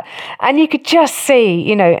total fat, and you could just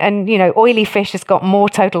see, oily fish has got more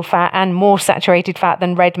total fat and more saturated fat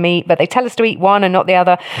than red meat, but they tell us to eat one and not the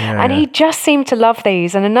other. And he just seemed to love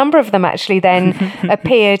these. And a number of them actually then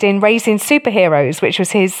appeared in Raising Superheroes, which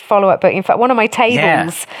was his follow-up book. In fact, one of my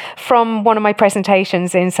tables from one of my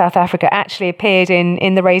presentations in South Africa actually appeared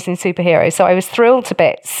in the Raising Superheroes. So I was thrilled to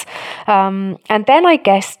bits. And then I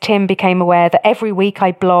guess Tim became aware that every week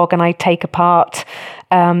I blog and I take apart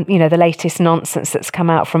the latest nonsense that's come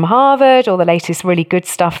out from Harvard, or the latest really good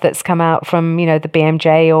stuff that's come out from, the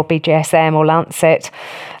BMJ or BJSM or Lancet.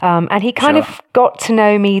 And he kind of got to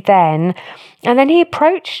know me then. And then he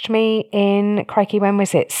approached me in, when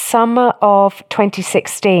was it? Summer of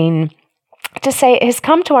 2016, to say it has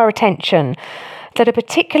come to our attention that a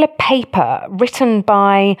particular paper written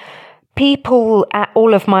by people at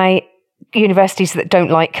all of my universities that don't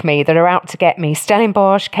like me, that are out to get me,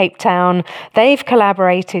 Stellenbosch, Cape Town, they've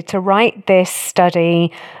collaborated to write this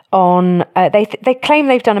study on, they claim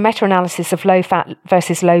they've done a meta-analysis of low-fat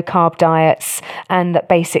versus low-carb diets, and that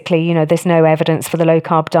basically, there's no evidence for the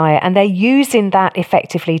low-carb diet, and they're using that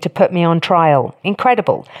effectively to put me on trial.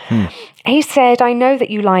 Incredible. He said, I know that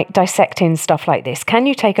you like dissecting stuff like this. Can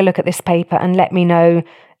you take a look at this paper and let me know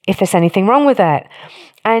if there's anything wrong with it?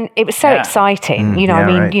 And it was so exciting, the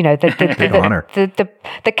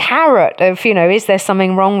carrot of, is there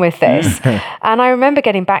something wrong with this? And I remember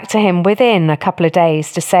getting back to him within a couple of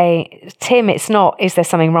days to say, Tim, it's not, is there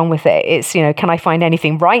something wrong with it? It's, can I find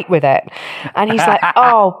anything right with it? And he's like,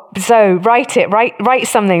 so write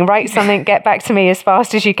something, get back to me as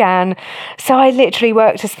fast as you can. So I literally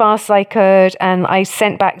worked as fast as I could, and I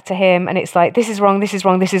sent back to him, and it's like, this is wrong.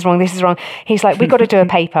 He's like, we got to do a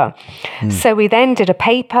paper. So we then did a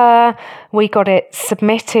paper. We got it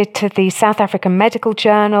submitted to the South African Medical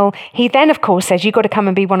Journal. He then, of course, says, you've got to come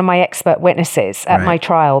and be one of my expert witnesses at my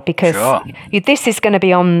trial, because this is going to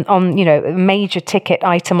be on a major ticket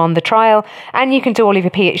item on the trial, and you can do all of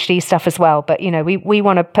your PhD stuff as well. But, we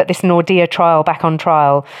want to put this Nordea trial back on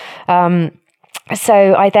trial.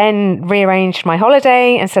 So I then rearranged my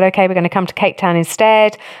holiday and said, okay, we're going to come to Cape Town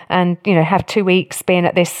instead and, have 2 weeks being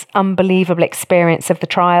at this unbelievable experience of the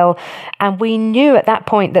trial. And we knew at that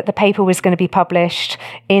point that the paper was going to be published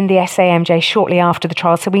in the SAMJ shortly after the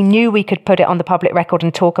trial. So we knew we could put it on the public record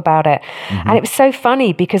and talk about it. And it was so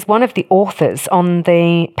funny because one of the authors on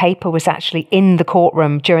the paper was actually in the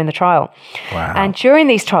courtroom during the trial. Wow. And during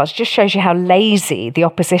these trials, it just shows you how lazy the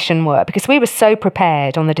opposition were, because we were so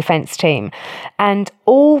prepared on the defense team. And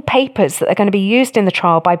all papers that are going to be used in the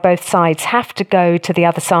trial by both sides have to go to the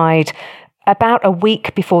other side about a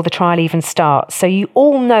week before the trial even starts. So you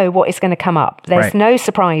all know what is going to come up. There's no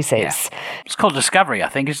surprises. Yeah. It's called discovery, I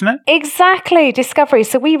think, isn't it? Exactly, discovery.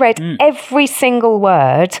 So we read every single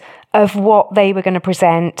word of what they were going to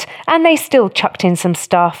present, and they still chucked in some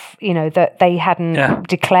stuff, that they hadn't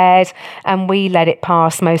declared, and we let it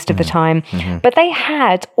pass most of the time. But they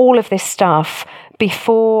had all of this stuff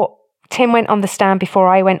before Tim went on the stand, before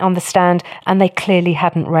I went on the stand, and they clearly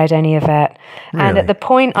hadn't read any of it. Really? And at the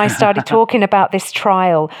point I started talking about this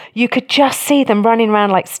trial, you could just see them running around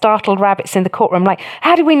like startled rabbits in the courtroom, like,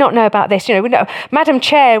 how did we not know about this? We know, Madam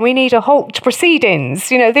Chair, we need a halt to proceedings.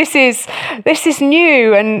 This is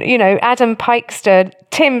new. And, Adam Pikester,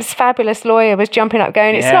 Tim's fabulous lawyer, was jumping up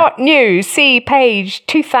going, it's not new, see page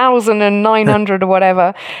 2,900 or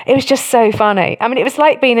whatever. It was just so funny. I mean, it was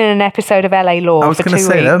like being in an episode of LA Law. I was going to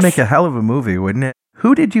say, that would make a hell of a movie, wouldn't it?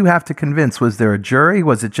 Who did you have to convince? Was there a jury?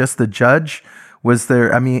 Was it just the judge? Was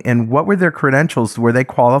there, I mean, and what were their credentials? Were they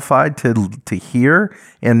qualified to hear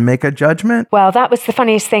and make a judgment? Well, that was the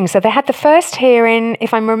funniest thing. So they had the first hearing,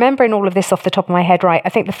 if I'm remembering all of this off the top of my head right, I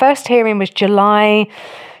think the first hearing was July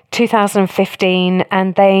 2015,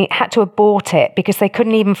 and they had to abort it because they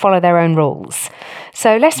couldn't even follow their own rules.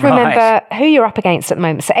 So let's remember who you're up against at the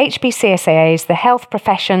moment. So HPCSAA is the Health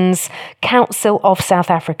Professions Council of South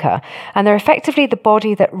Africa, and they're effectively the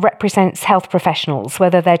body that represents health professionals,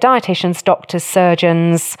 whether they're dietitians, doctors,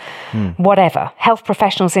 surgeons, whatever. Health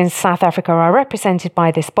professionals in South Africa are represented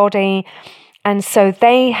by this body. And so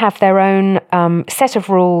they have their own set of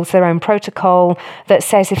rules, their own protocol that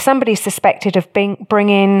says if somebody's suspected of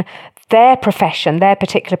bringing their profession, their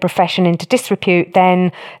particular profession into disrepute,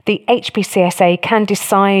 then the HPCSA can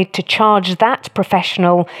decide to charge that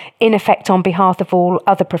professional in effect on behalf of all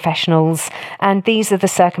other professionals. And these are the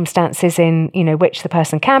circumstances in, which the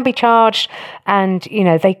person can be charged. And,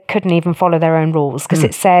 they couldn't even follow their own rules because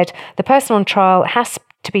it said the person on trial has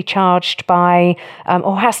to be charged by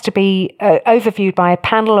or has to be overviewed by a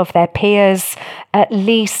panel of their peers, at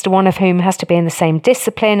least one of whom has to be in the same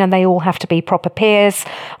discipline, and they all have to be proper peers.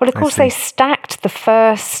 Well, of course, they stacked the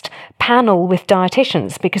first panel with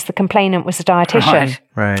dietitians because the complainant was a dietitian.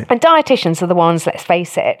 Right. And dietitians are the ones, let's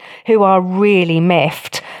face it, who are really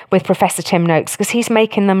miffed with Professor Tim Noakes because he's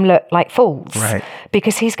making them look like fools. Right.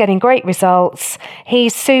 Because he's getting great results.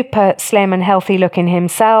 He's super slim and healthy looking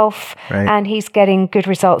himself. Right. And he's getting good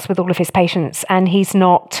results with all of his patients. And he's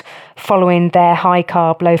not following their high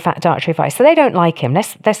carb, low fat dietary advice. So they don't like him.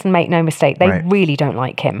 Let's make no mistake. They really don't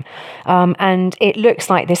like him. And it looks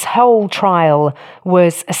like this whole trial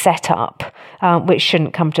was a setup, which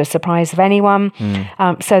shouldn't come to a surprise of anyone.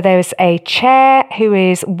 So there's a chair who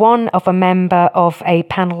is one of a member of a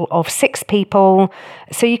panel of 6 people.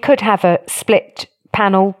 So you could have a split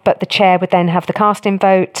panel, but the chair would then have the casting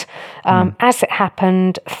vote. As it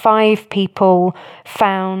happened, 5 people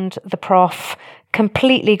found the prof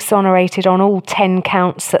completely exonerated on all 10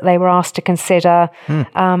 counts that they were asked to consider.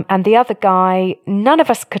 And the other guy, none of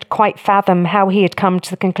us could quite fathom how he had come to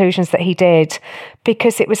the conclusions that he did,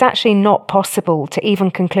 because it was actually not possible to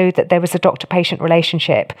even conclude that there was a doctor-patient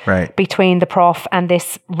relationship between the prof and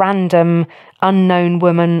this random unknown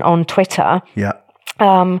woman on Twitter. Yeah.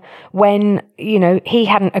 When, he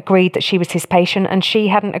hadn't agreed that she was his patient and she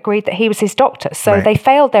hadn't agreed that he was his doctor. So they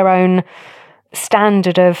failed their own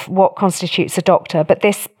standard of what constitutes a doctor. But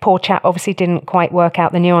this poor chap obviously didn't quite work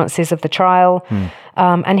out the nuances of the trial.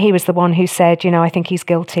 And he was the one who said, I think he's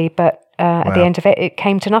guilty. But at the end of it, it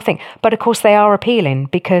came to nothing. But of course, they are appealing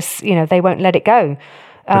because, they won't let it go.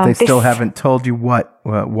 But they still haven't told you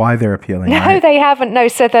why they're appealing. No, right? they haven't. No.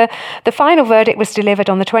 So the final verdict was delivered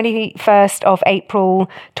on the 21st of April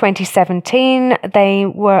 2017. They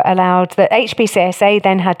were allowed, the HPCSA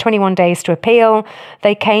then had 21 days to appeal.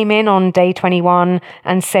 They came in on day 21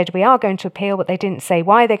 and said, we are going to appeal, but they didn't say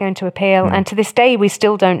why they're going to appeal. And to this day, we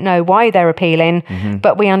still don't know why they're appealing,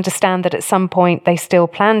 but we understand that at some point they still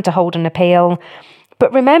plan to hold an appeal.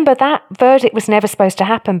 But remember, that verdict was never supposed to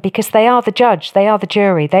happen because they are the judge, they are the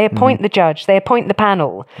jury, they appoint the judge, they appoint the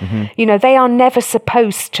panel. They are never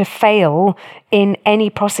supposed to fail in any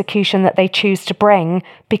prosecution that they choose to bring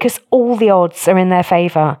because all the odds are in their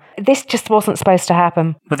favour. This just wasn't supposed to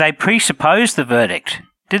happen. But they presupposed the verdict,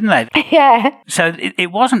 didn't they? Yeah. So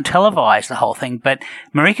it wasn't televised, the whole thing, but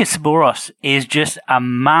Marika Sabouros is just a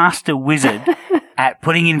master wizard at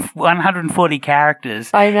putting in 140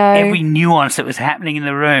 characters, I know, every nuance that was happening in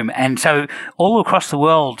the room. And so all across the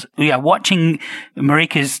world, watching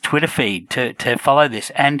Marika's Twitter feed to follow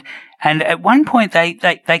this. And at one point, they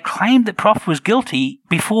claimed that Prof was guilty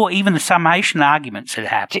before even the summation arguments had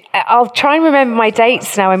happened. I'll try and remember my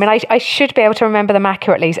dates now. I mean, I should be able to remember them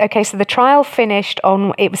accurately. Okay, so the trial finished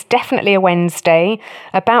it was definitely a Wednesday,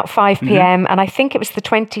 about 5 p.m., and I think it was the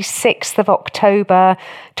 26th of October,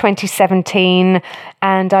 2017,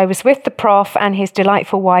 and I was with the prof and his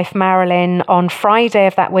delightful wife, Marilyn, on Friday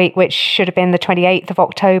of that week, which should have been the 28th of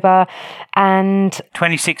October, and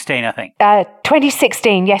 2016, I think.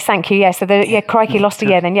 2016, yes, thank you. Yeah, so crikey, lost a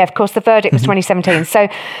year then. Yeah, of course, the verdict was 2017. So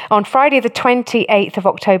on Friday, the 28th of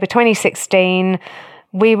October, 2016,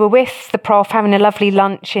 we were with the prof having a lovely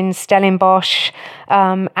lunch in Stellenbosch,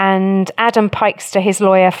 and Adam Pikester, his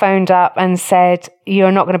lawyer, phoned up and said,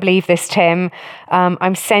 "You're not going to believe this, Tim.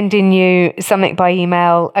 I'm sending you something by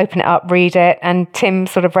email. Open it up, read it." And Tim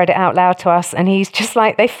sort of read it out loud to us, and he's just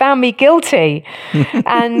like, "They found me guilty."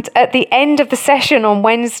 And at the end of the session on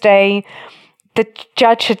Wednesday, the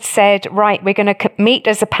judge had said, right, we're going to meet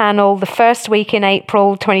as a panel the first week in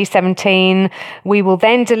April 2017. We will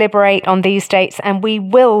then deliberate on these dates and we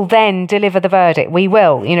will then deliver the verdict. We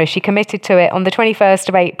will. She committed to it on the 21st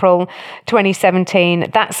of April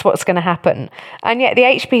 2017. That's what's going to happen. And yet the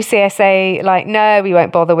HPCSA, no, we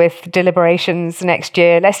won't bother with deliberations next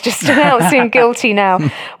year. Let's just announce him guilty now,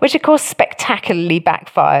 which of course spectacularly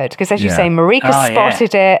backfired because, as you say, Marika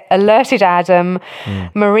spotted it, alerted Adam.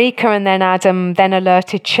 Marika and then Adam then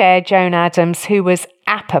alerted Chair Joan Adams, who was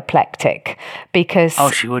apoplectic because...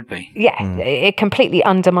 Oh, she would be. Yeah, it completely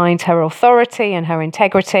undermined her authority and her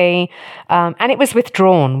integrity. And it was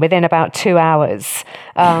withdrawn within about 2 hours.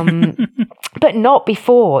 But not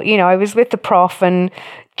before. I was with the prof and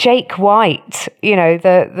Jake White,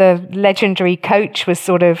 the legendary coach, was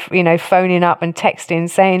sort of, phoning up and texting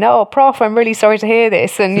saying, "Oh, Prof, I'm really sorry to hear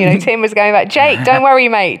this." And, Tim was going back, "Jake, don't worry,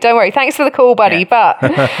 mate. Don't worry. Thanks for the call, buddy. But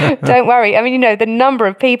don't worry." I mean, the number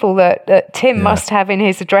of people that Tim must have in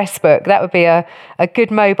his address book, that would be a good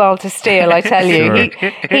mobile to steal, I tell you.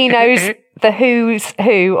 He knows the who's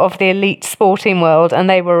who of the elite sporting world, and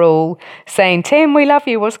they were all saying, "Tim, we love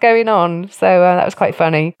you. What's going on?" So that was quite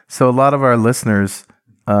funny. So a lot of our listeners,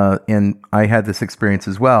 and I had this experience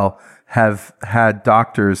as well, have had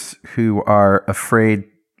doctors who are afraid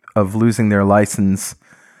of losing their license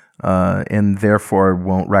and therefore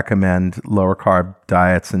won't recommend lower carb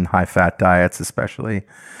diets and high fat diets especially.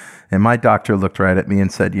 And my doctor looked right at me and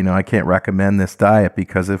said, I can't recommend this diet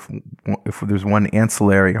because if there's one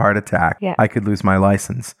ancillary heart attack, I could lose my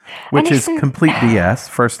license, which is complete BS,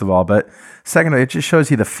 first of all. But second, it just shows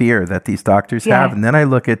you the fear that these doctors have. And then I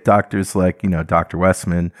look at doctors like, Dr.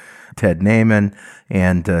 Westman, Ted Naiman,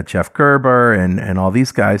 and Jeff Gerber, and all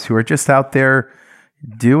these guys who are just out there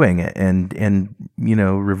doing it and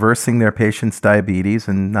reversing their patients' diabetes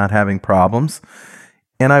and not having problems.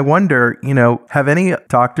 And I wonder, have any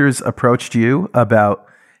doctors approached you about,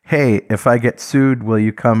 hey, if I get sued, will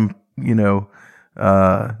you come,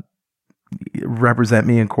 represent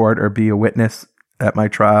me in court or be a witness at my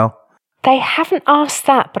trial? They haven't asked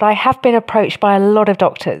that, but I have been approached by a lot of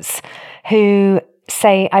doctors who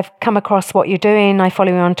say, "I've come across what you're doing. I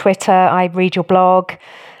follow you on Twitter. I read your blog.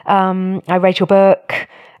 I read your book,"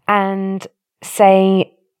 and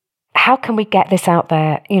say, how can we get this out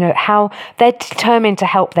there? How they're determined to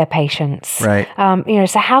help their patients. Right.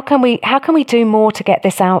 So how can we do more to get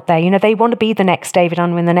this out there? They want to be the next David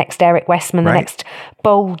Unwin, the next Eric Westman, the next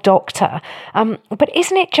bold doctor. But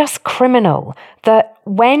isn't it just criminal that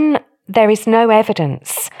when there is no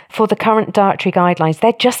evidence for the current dietary guidelines,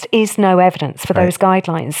 there just is no evidence for those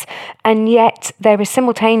guidelines, and yet there is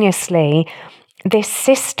simultaneously this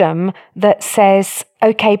system that says,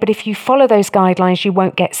 okay, but if you follow those guidelines, you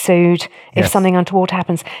won't get sued if something untoward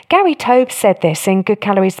happens. Gary Taube said this in Good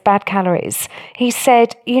Calories, Bad Calories. He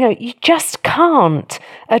said, you just can't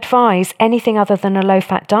advise anything other than a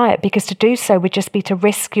low-fat diet, because to do so would just be to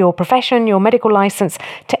risk your profession, your medical license,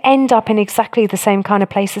 to end up in exactly the same kind of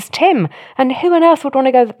place as Tim. And who on earth would want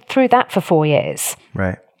to go through that for 4 years?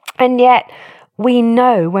 Right. And yet we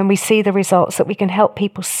know when we see the results that we can help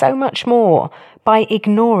people so much more by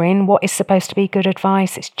ignoring what is supposed to be good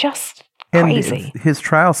advice. It's just crazy. And his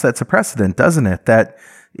trial sets a precedent, doesn't it? That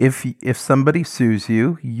if somebody sues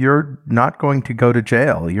you, you're not going to go to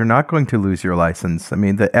jail. You're not going to lose your license. I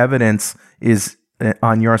mean, the evidence is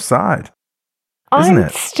on your side, isn't it? I'm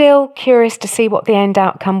still curious to see what the end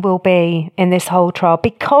outcome will be in this whole trial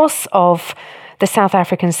because of the South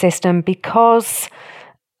African system, because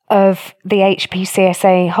of the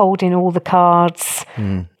HPCSA holding all the cards.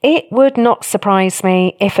 It would not surprise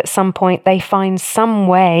me if at some point they find some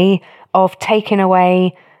way of taking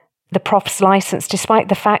away the prof's license, despite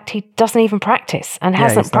the fact he doesn't even practice and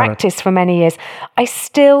hasn't practiced for many years. I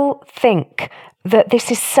still think that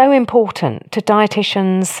this is so important to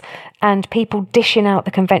dietitians and people dishing out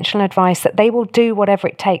the conventional advice that they will do whatever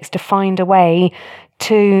it takes to find a way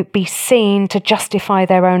to be seen, to justify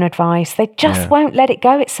their own advice. They just won't let it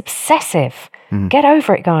go. It's obsessive. Get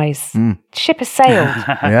over it, guys. Ship has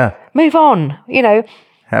sailed. Move on,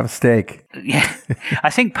 Have a steak. Yeah. I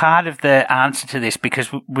think part of the answer to this, because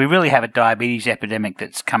we really have a diabetes epidemic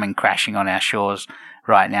that's coming crashing on our shores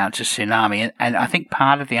right now. It's a tsunami. And I think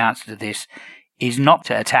part of the answer to this is not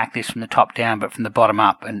to attack this from the top down, but from the bottom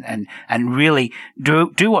up, and really do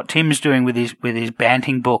what Tim's doing with his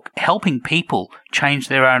Banting book, helping people change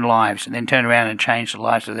their own lives and then turn around and change the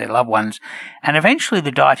lives of their loved ones. And eventually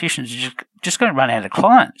the dietitians are just going to run out of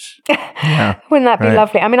clients. Wouldn't that be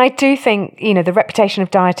lovely? I mean, I do think, the reputation of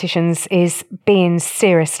dietitians is being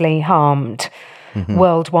seriously harmed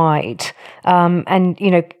worldwide. And,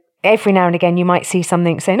 every now and again you might see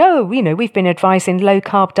something saying, oh, you know, we've been advising low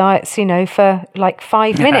carb diets, you know, for like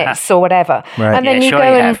 5 minutes or whatever. Right. And then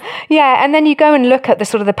and then you go and look at the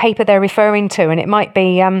sort of the paper they're referring to, and it might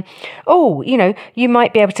be, you know, you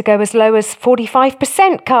might be able to go as low as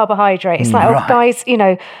 45% carbohydrate. It's like, oh, guys, you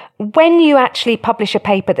know, when you actually publish a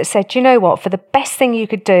paper that said, you know what, for the best thing you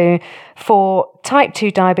could do for type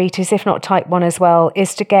 2 diabetes, if not type 1 as well,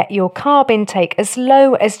 is to get your carb intake as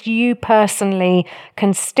low as you personally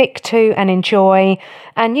can stick to and enjoy.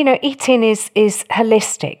 And, you know, eating is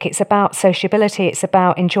holistic. It's about sociability. It's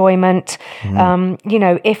about enjoyment. You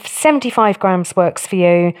know, if 75 grams works for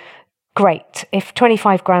you, great. If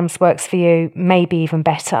 25 grams works for you, maybe even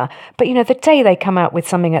better. But, you know, the day they come out with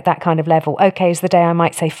something at that kind of level, okay, is the day I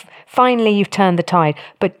might say, finally, you've turned the tide.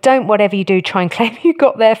 But don't, whatever you do, try and claim you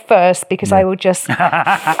got there first, because I will just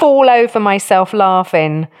fall over myself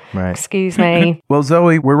laughing. Right. Excuse me. Well,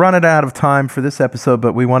 Zoe, we're running out of time for this episode,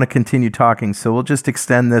 but we want to continue talking. So we'll just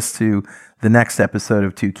extend this to the next episode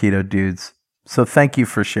of Two Keto Dudes. So thank you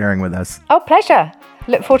for sharing with us. Oh, pleasure.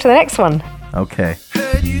 Look forward to the next one. Okay.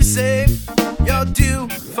 Heard you say you're due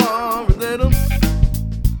for a little.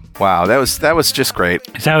 Wow, that was just great.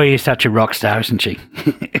 Zoe is such a rock star, isn't she?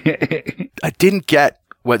 I didn't get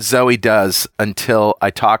what Zoe does until I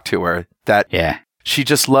talked to her. That she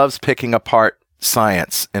just loves picking apart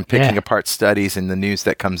science and picking apart studies and the news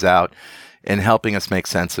that comes out and helping us make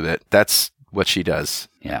sense of it. That's what she does.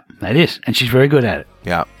 Yeah, that is. And she's very good at it.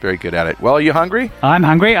 Yeah, very good at it. Well, are you hungry? I'm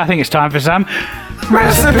hungry. I think it's time for some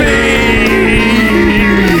recipes!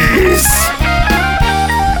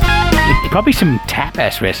 Probably some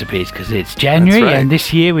tapas recipes, because it's January, and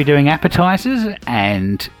this year we're doing appetizers,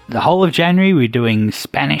 and the whole of January we're doing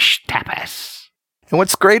Spanish tapas. And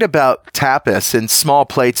what's great about tapas and small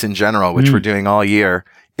plates in general, which we're doing all year,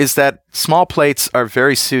 is that small plates are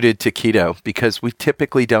very suited to keto because we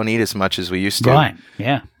typically don't eat as much as we used to. Right,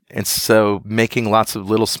 yeah. And so making lots of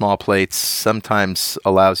little small plates sometimes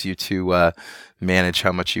allows you to manage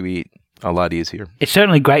how much you eat a lot easier. It's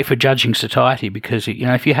certainly great for judging satiety because, you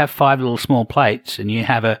know, if you have 5 little small plates and you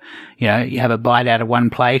have a bite out of one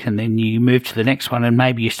plate and then you move to the next one and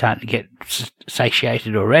maybe you start to get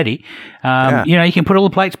satiated already, you know, you can put all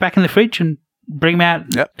the plates back in the fridge and bring them out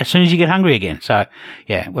as soon as you get hungry again. So,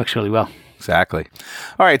 yeah, it works really well. Exactly.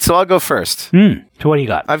 All right, so I'll go first. So what do you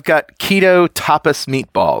got? I've got keto tapas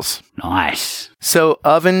meatballs. Nice. So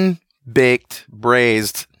oven-baked,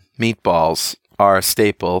 braised meatballs are a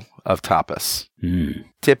staple of tapas.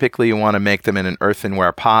 Typically, you want to make them in an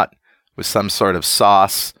earthenware pot with some sort of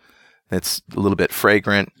sauce that's a little bit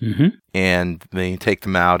fragrant, and then you take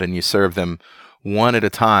them out and you serve them one at a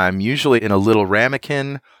time, usually in a little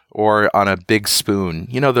ramekin or on a big spoon.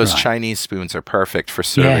 You know, those Chinese spoons are perfect for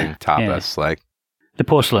serving tapas, like the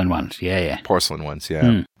porcelain ones. Porcelain ones,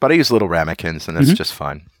 But I use little ramekins, and that's just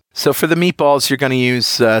fine. So for the meatballs, you're going to use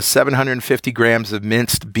 750 grams of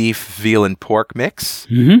minced beef, veal, and pork mix.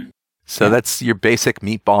 So that's your basic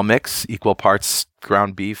meatball mix, equal parts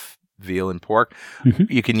ground beef, veal, and pork.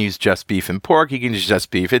 You can use just beef and pork. You can use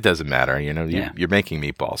just beef. It doesn't matter. You know, you're making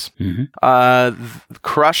meatballs.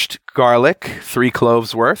 Crushed garlic, 3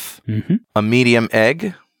 cloves worth. A medium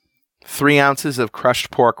egg. 3 ounces of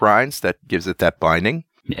crushed pork rinds. That gives it that binding.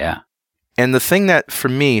 Yeah. And the thing that, for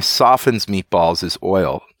me, softens meatballs is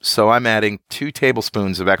oil. So I'm adding 2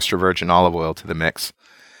 tablespoons of extra virgin olive oil to the mix,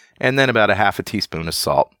 and then about a half a teaspoon of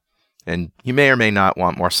salt. And you may or may not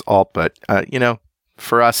want more salt, but, you know,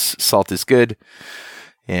 for us, salt is good.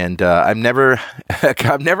 And I've never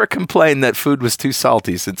complained that food was too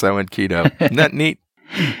salty since I went keto. Isn't that neat?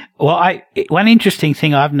 Well, one interesting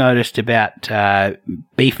thing I've noticed about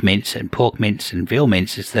beef mince and pork mince and veal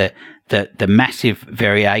mince is the massive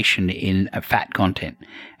variation in fat content.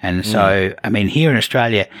 And so, I mean, here in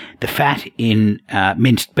Australia, the fat in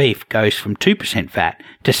minced beef goes from 2% fat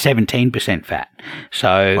to 17% fat.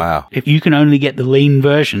 So if you can only get the lean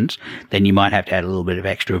versions, then you might have to add a little bit of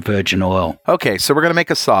extra virgin oil. Okay, so we're going to make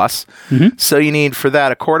a sauce. So you need, for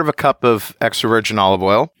that, 1/4 cup of extra virgin olive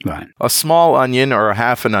oil. Right. A small onion or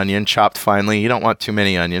half an onion chopped finely. You don't want too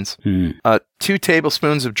many onions. 2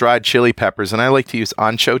 tablespoons of dried chili peppers, and I like to use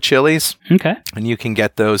ancho chilies. Okay. And you can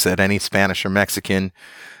get those at any Spanish or Mexican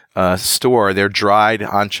store. They're dried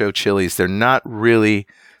ancho chilies. They're not really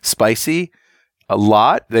spicy a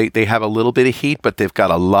lot. They have a little bit of heat, but they've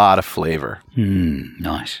got a lot of flavor.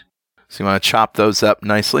 Nice. So you want to chop those up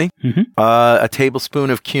nicely. A tablespoon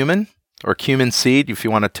of cumin or cumin seed. If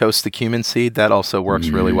you want to toast the cumin seed, that also works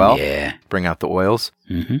really well. Yeah. Bring out the oils.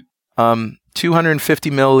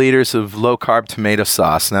 250 milliliters of low-carb tomato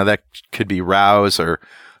sauce. Now, that could be Rao's or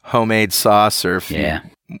homemade sauce, or if you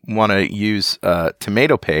want to use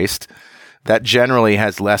tomato paste, that generally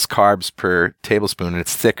has less carbs per tablespoon, and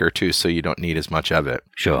it's thicker too, so you don't need as much of it.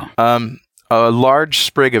 Sure. A large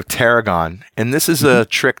sprig of tarragon, and this is a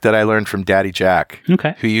trick that I learned from Daddy Jack,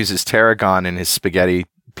 who uses tarragon in his spaghetti,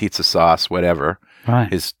 pizza sauce, whatever,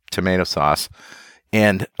 his tomato sauce.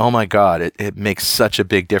 And oh my God, it makes such a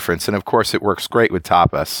big difference. And of course, it works great with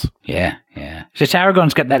tapas. Yeah. So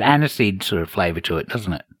tarragon's got that aniseed sort of flavor to it,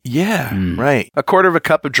 doesn't it? Yeah, right. A quarter of a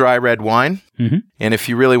cup of dry red wine. Mm-hmm. And if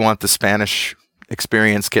you really want the Spanish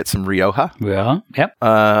experience, get some Rioja. Well, yep.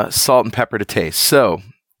 Salt and pepper to taste. So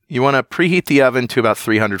you want to preheat the oven to about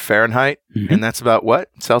 300 Fahrenheit. Mm-hmm. And that's about what?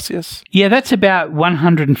 Celsius? Yeah, that's about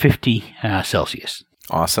 150 Celsius.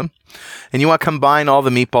 Awesome. And you want to combine all the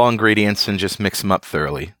meatball ingredients and just mix them up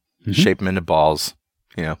thoroughly. Mm-hmm. Shape them into balls.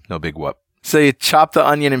 No big whoop. So you chop the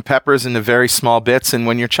onion and peppers into very small bits. And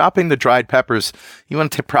when you're chopping the dried peppers, you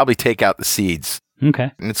want to probably take out the seeds.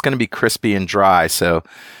 Okay. And it's going to be crispy and dry. So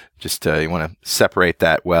just you want to separate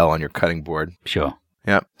that well on your cutting board. Sure.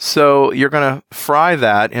 Yeah. So you're going to fry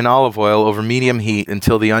that in olive oil over medium heat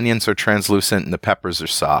until the onions are translucent and the peppers are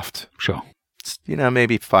soft. Sure. It's,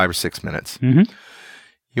 maybe 5 or 6 minutes. Mm-hmm.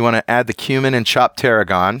 You want to add the cumin and chopped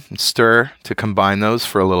tarragon and stir to combine those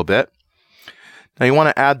for a little bit. Now you want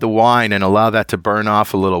to add the wine and allow that to burn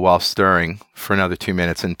off a little while stirring for another 2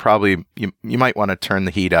 minutes. And probably you might want to turn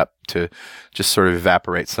the heat up to just sort of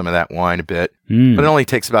evaporate some of that wine a bit. But it only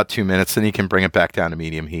takes about 2 minutes, and you can bring it back down to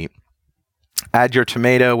medium heat. Add your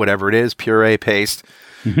tomato, whatever it is, puree, paste.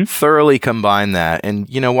 Mm-hmm. Thoroughly combine that. And,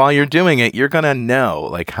 while you're doing it, you're going to know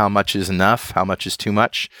like how much is enough, how much is too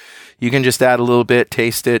much. You can just add a little bit,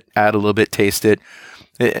 taste it, add a little bit, taste it.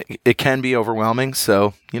 It can be overwhelming.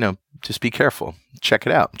 So, just be careful. Check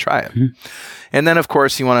it out. Try it. Mm-hmm. And then, of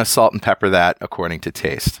course, you want to salt and pepper that according to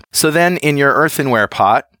taste. So then in your earthenware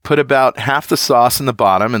pot, put about half the sauce in the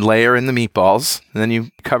bottom and layer in the meatballs. And then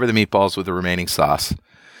you cover the meatballs with the remaining sauce.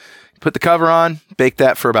 Put the cover on, bake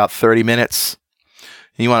that for about 30 minutes.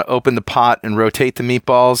 And you want to open the pot and rotate the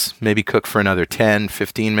meatballs, maybe cook for another 10,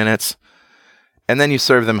 15 minutes. And then you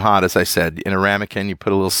serve them hot, as I said. In a ramekin, you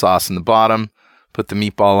put a little sauce in the bottom, put the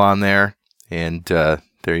meatball on there, and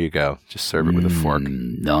there you go. Just serve it with a fork.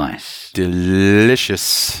 Nice.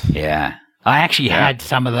 Delicious. Yeah. I actually had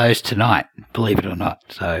some of those tonight, believe it or not.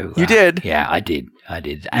 So you did? Yeah, I did.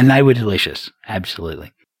 And they were delicious.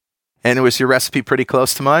 Absolutely. And was your recipe pretty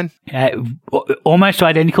close to mine? Almost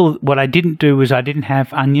identical. What I didn't do was I didn't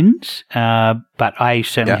have onions, but I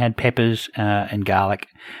certainly had peppers and garlic.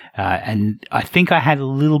 And I think I had a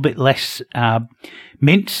little bit less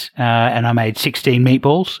mince, and I made 16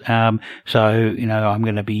 meatballs. So, I'm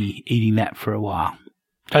going to be eating that for a while.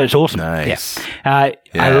 So it's awesome. Nice.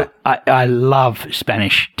 Yeah. I love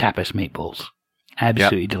Spanish tapas meatballs.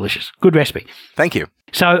 Absolutely delicious. Good recipe. Thank you.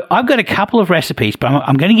 So I've got a couple of recipes, but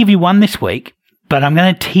I'm going to give you one this week, but I'm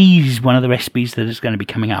going to tease one of the recipes that is going to be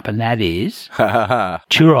coming up, and that is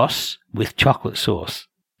churros with chocolate sauce.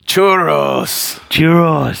 Churros,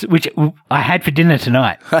 which I had for dinner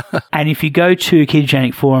tonight. And if you go to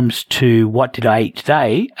Ketogenic Forums to What Did I Eat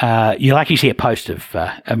Today, you'll actually see a post of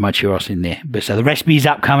my churros in there. But so the recipe is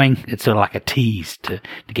upcoming. It's sort of like a tease to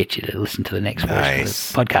get you to listen to the next version of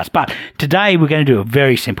the podcast. But today we're going to do a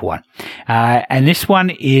very simple one. And this one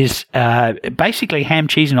is basically ham,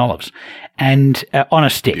 cheese, and olives. And on a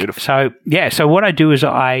stick. Beautiful. So what I do is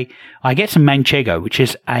I get some manchego, which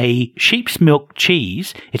is a sheep's milk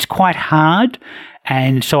cheese. It's quite hard,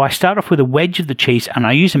 and so I start off with a wedge of the cheese, and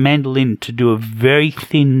I use a mandolin to do a very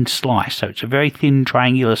thin slice. So it's a very thin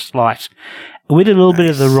triangular slice with a little bit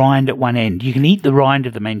of the rind at one end. You can eat the rind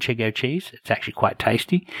of the manchego cheese. It's actually quite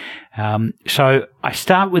tasty. So I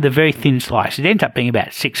start with a very thin slice. It ends up being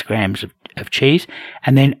about 6 grams of cheese.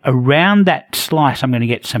 And then around that slice, I'm going to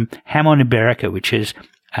get some jamon iberico, which is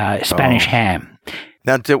Spanish ham.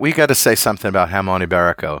 Now, we got to say something about jamon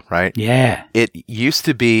iberico, right? Yeah. It used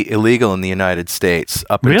to be illegal in the United States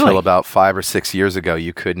up until about 5 or 6 years ago.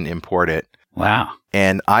 You couldn't import it. Wow.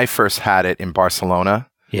 And I first had it in Barcelona.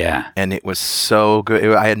 Yeah. And it was so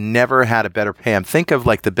good. I had never had a better ham. Think of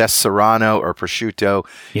like the best Serrano or prosciutto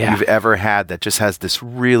you've ever had that just has this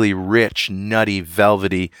really rich, nutty,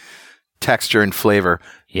 velvety texture and flavor.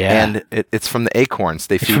 Yeah. And it's from the acorns.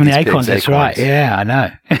 They feed from these the acorns, that's acorns. Right. Yeah, I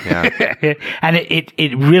know. Yeah. And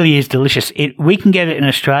it really is delicious. We can get it in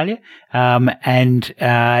Australia. But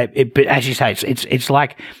as you say, it's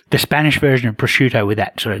like the Spanish version of prosciutto with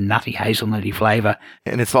that sort of nutty hazelnutty flavor.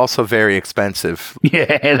 And it's also very expensive.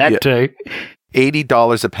 Yeah, that too.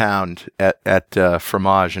 $80 a pound at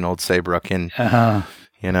Fromage in Old Saybrook. And,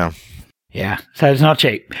 Yeah, so it's not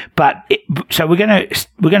cheap, so we're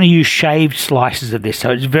gonna use shaved slices of this.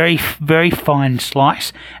 So it's very, very fine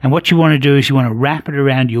slice. And what you want to do is you want to wrap it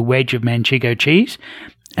around your wedge of Manchego cheese,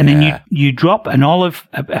 and then you drop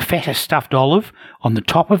a feta stuffed olive on the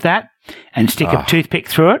top of that, and stick a toothpick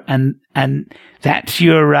through it, and that's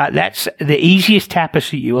that's the easiest tapas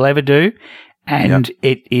that you will ever do. And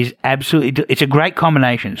it is absolutely, it's a great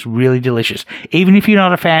combination. It's really delicious. Even if you're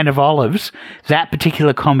not a fan of olives, that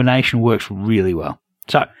particular combination works really well.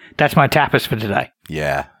 So that's my tapas for today.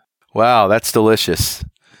 Yeah. Wow, that's delicious.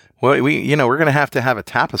 Well, we're going to have a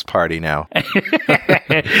tapas party now.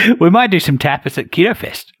 We might do some tapas at Keto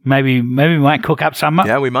Fest. Maybe we might cook up some.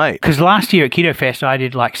 Yeah, we might. Because last year at Keto Fest, I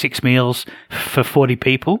did like 6 meals for 40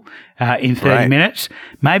 people in 30 minutes.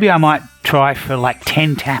 Maybe I might try for like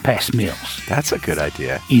 10 tapas meals. That's a good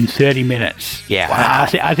idea. In 30 minutes. Yeah. Wow.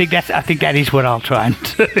 I think that is what I'll try and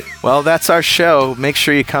do. Well, that's our show. Make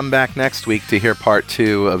sure you come back next week to hear part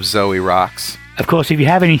 2 of Zoe Rocks. Of course, if you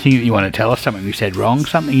have anything that you want to tell us, something we said wrong,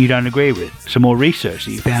 something you don't agree with, some more research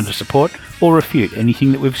that you found to support or refute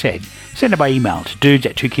anything that we've said, send it by email to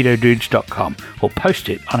dudes@twoketodudes.com or post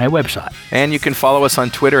it on our website. And you can follow us on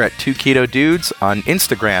Twitter at 2KetoDudes, on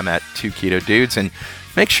Instagram at 2KetoDudes, and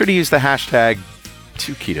make sure to use the hashtag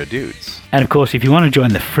 2KetoDudes. And of course, if you want to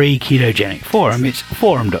join the free ketogenic forum, it's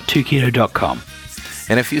forum.2keto.com.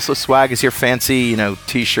 And if useless swag is your fancy,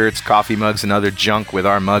 T-shirts, coffee mugs, and other junk with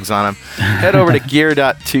our mugs on them, head over to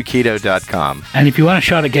gear.2keto.com. And if you want a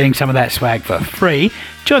shot at getting some of that swag for free,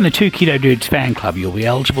 join the 2 Keto Dudes fan club. You'll be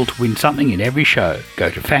eligible to win something in every show. Go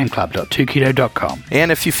to fanclub.2keto.com.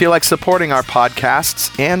 And if you feel like supporting our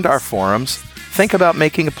podcasts and our forums, think about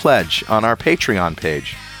making a pledge on our Patreon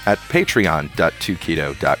page at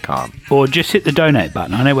patreon.2keto.com. Or just hit the donate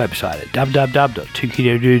button on our website at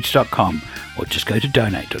www.2ketodudes.com. Or just go to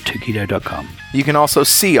donate.2keto.com. You can also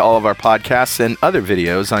see all of our podcasts and other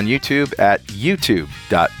videos on YouTube at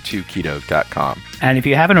youtube.2keto.com. And if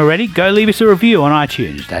you haven't already, go leave us a review on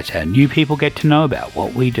iTunes. That's how new people get to know about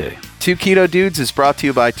what we do. 2 Keto Dudes is brought to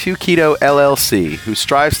you by 2 Keto LLC, who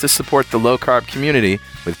strives to support the low-carb community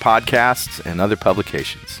with podcasts and other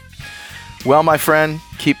publications. Well, my friend,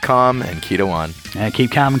 keep calm and keto on.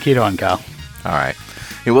 Keep calm and keto on, Carl. All right.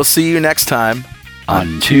 And we'll see you next time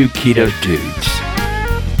on 2 Keto Dudes.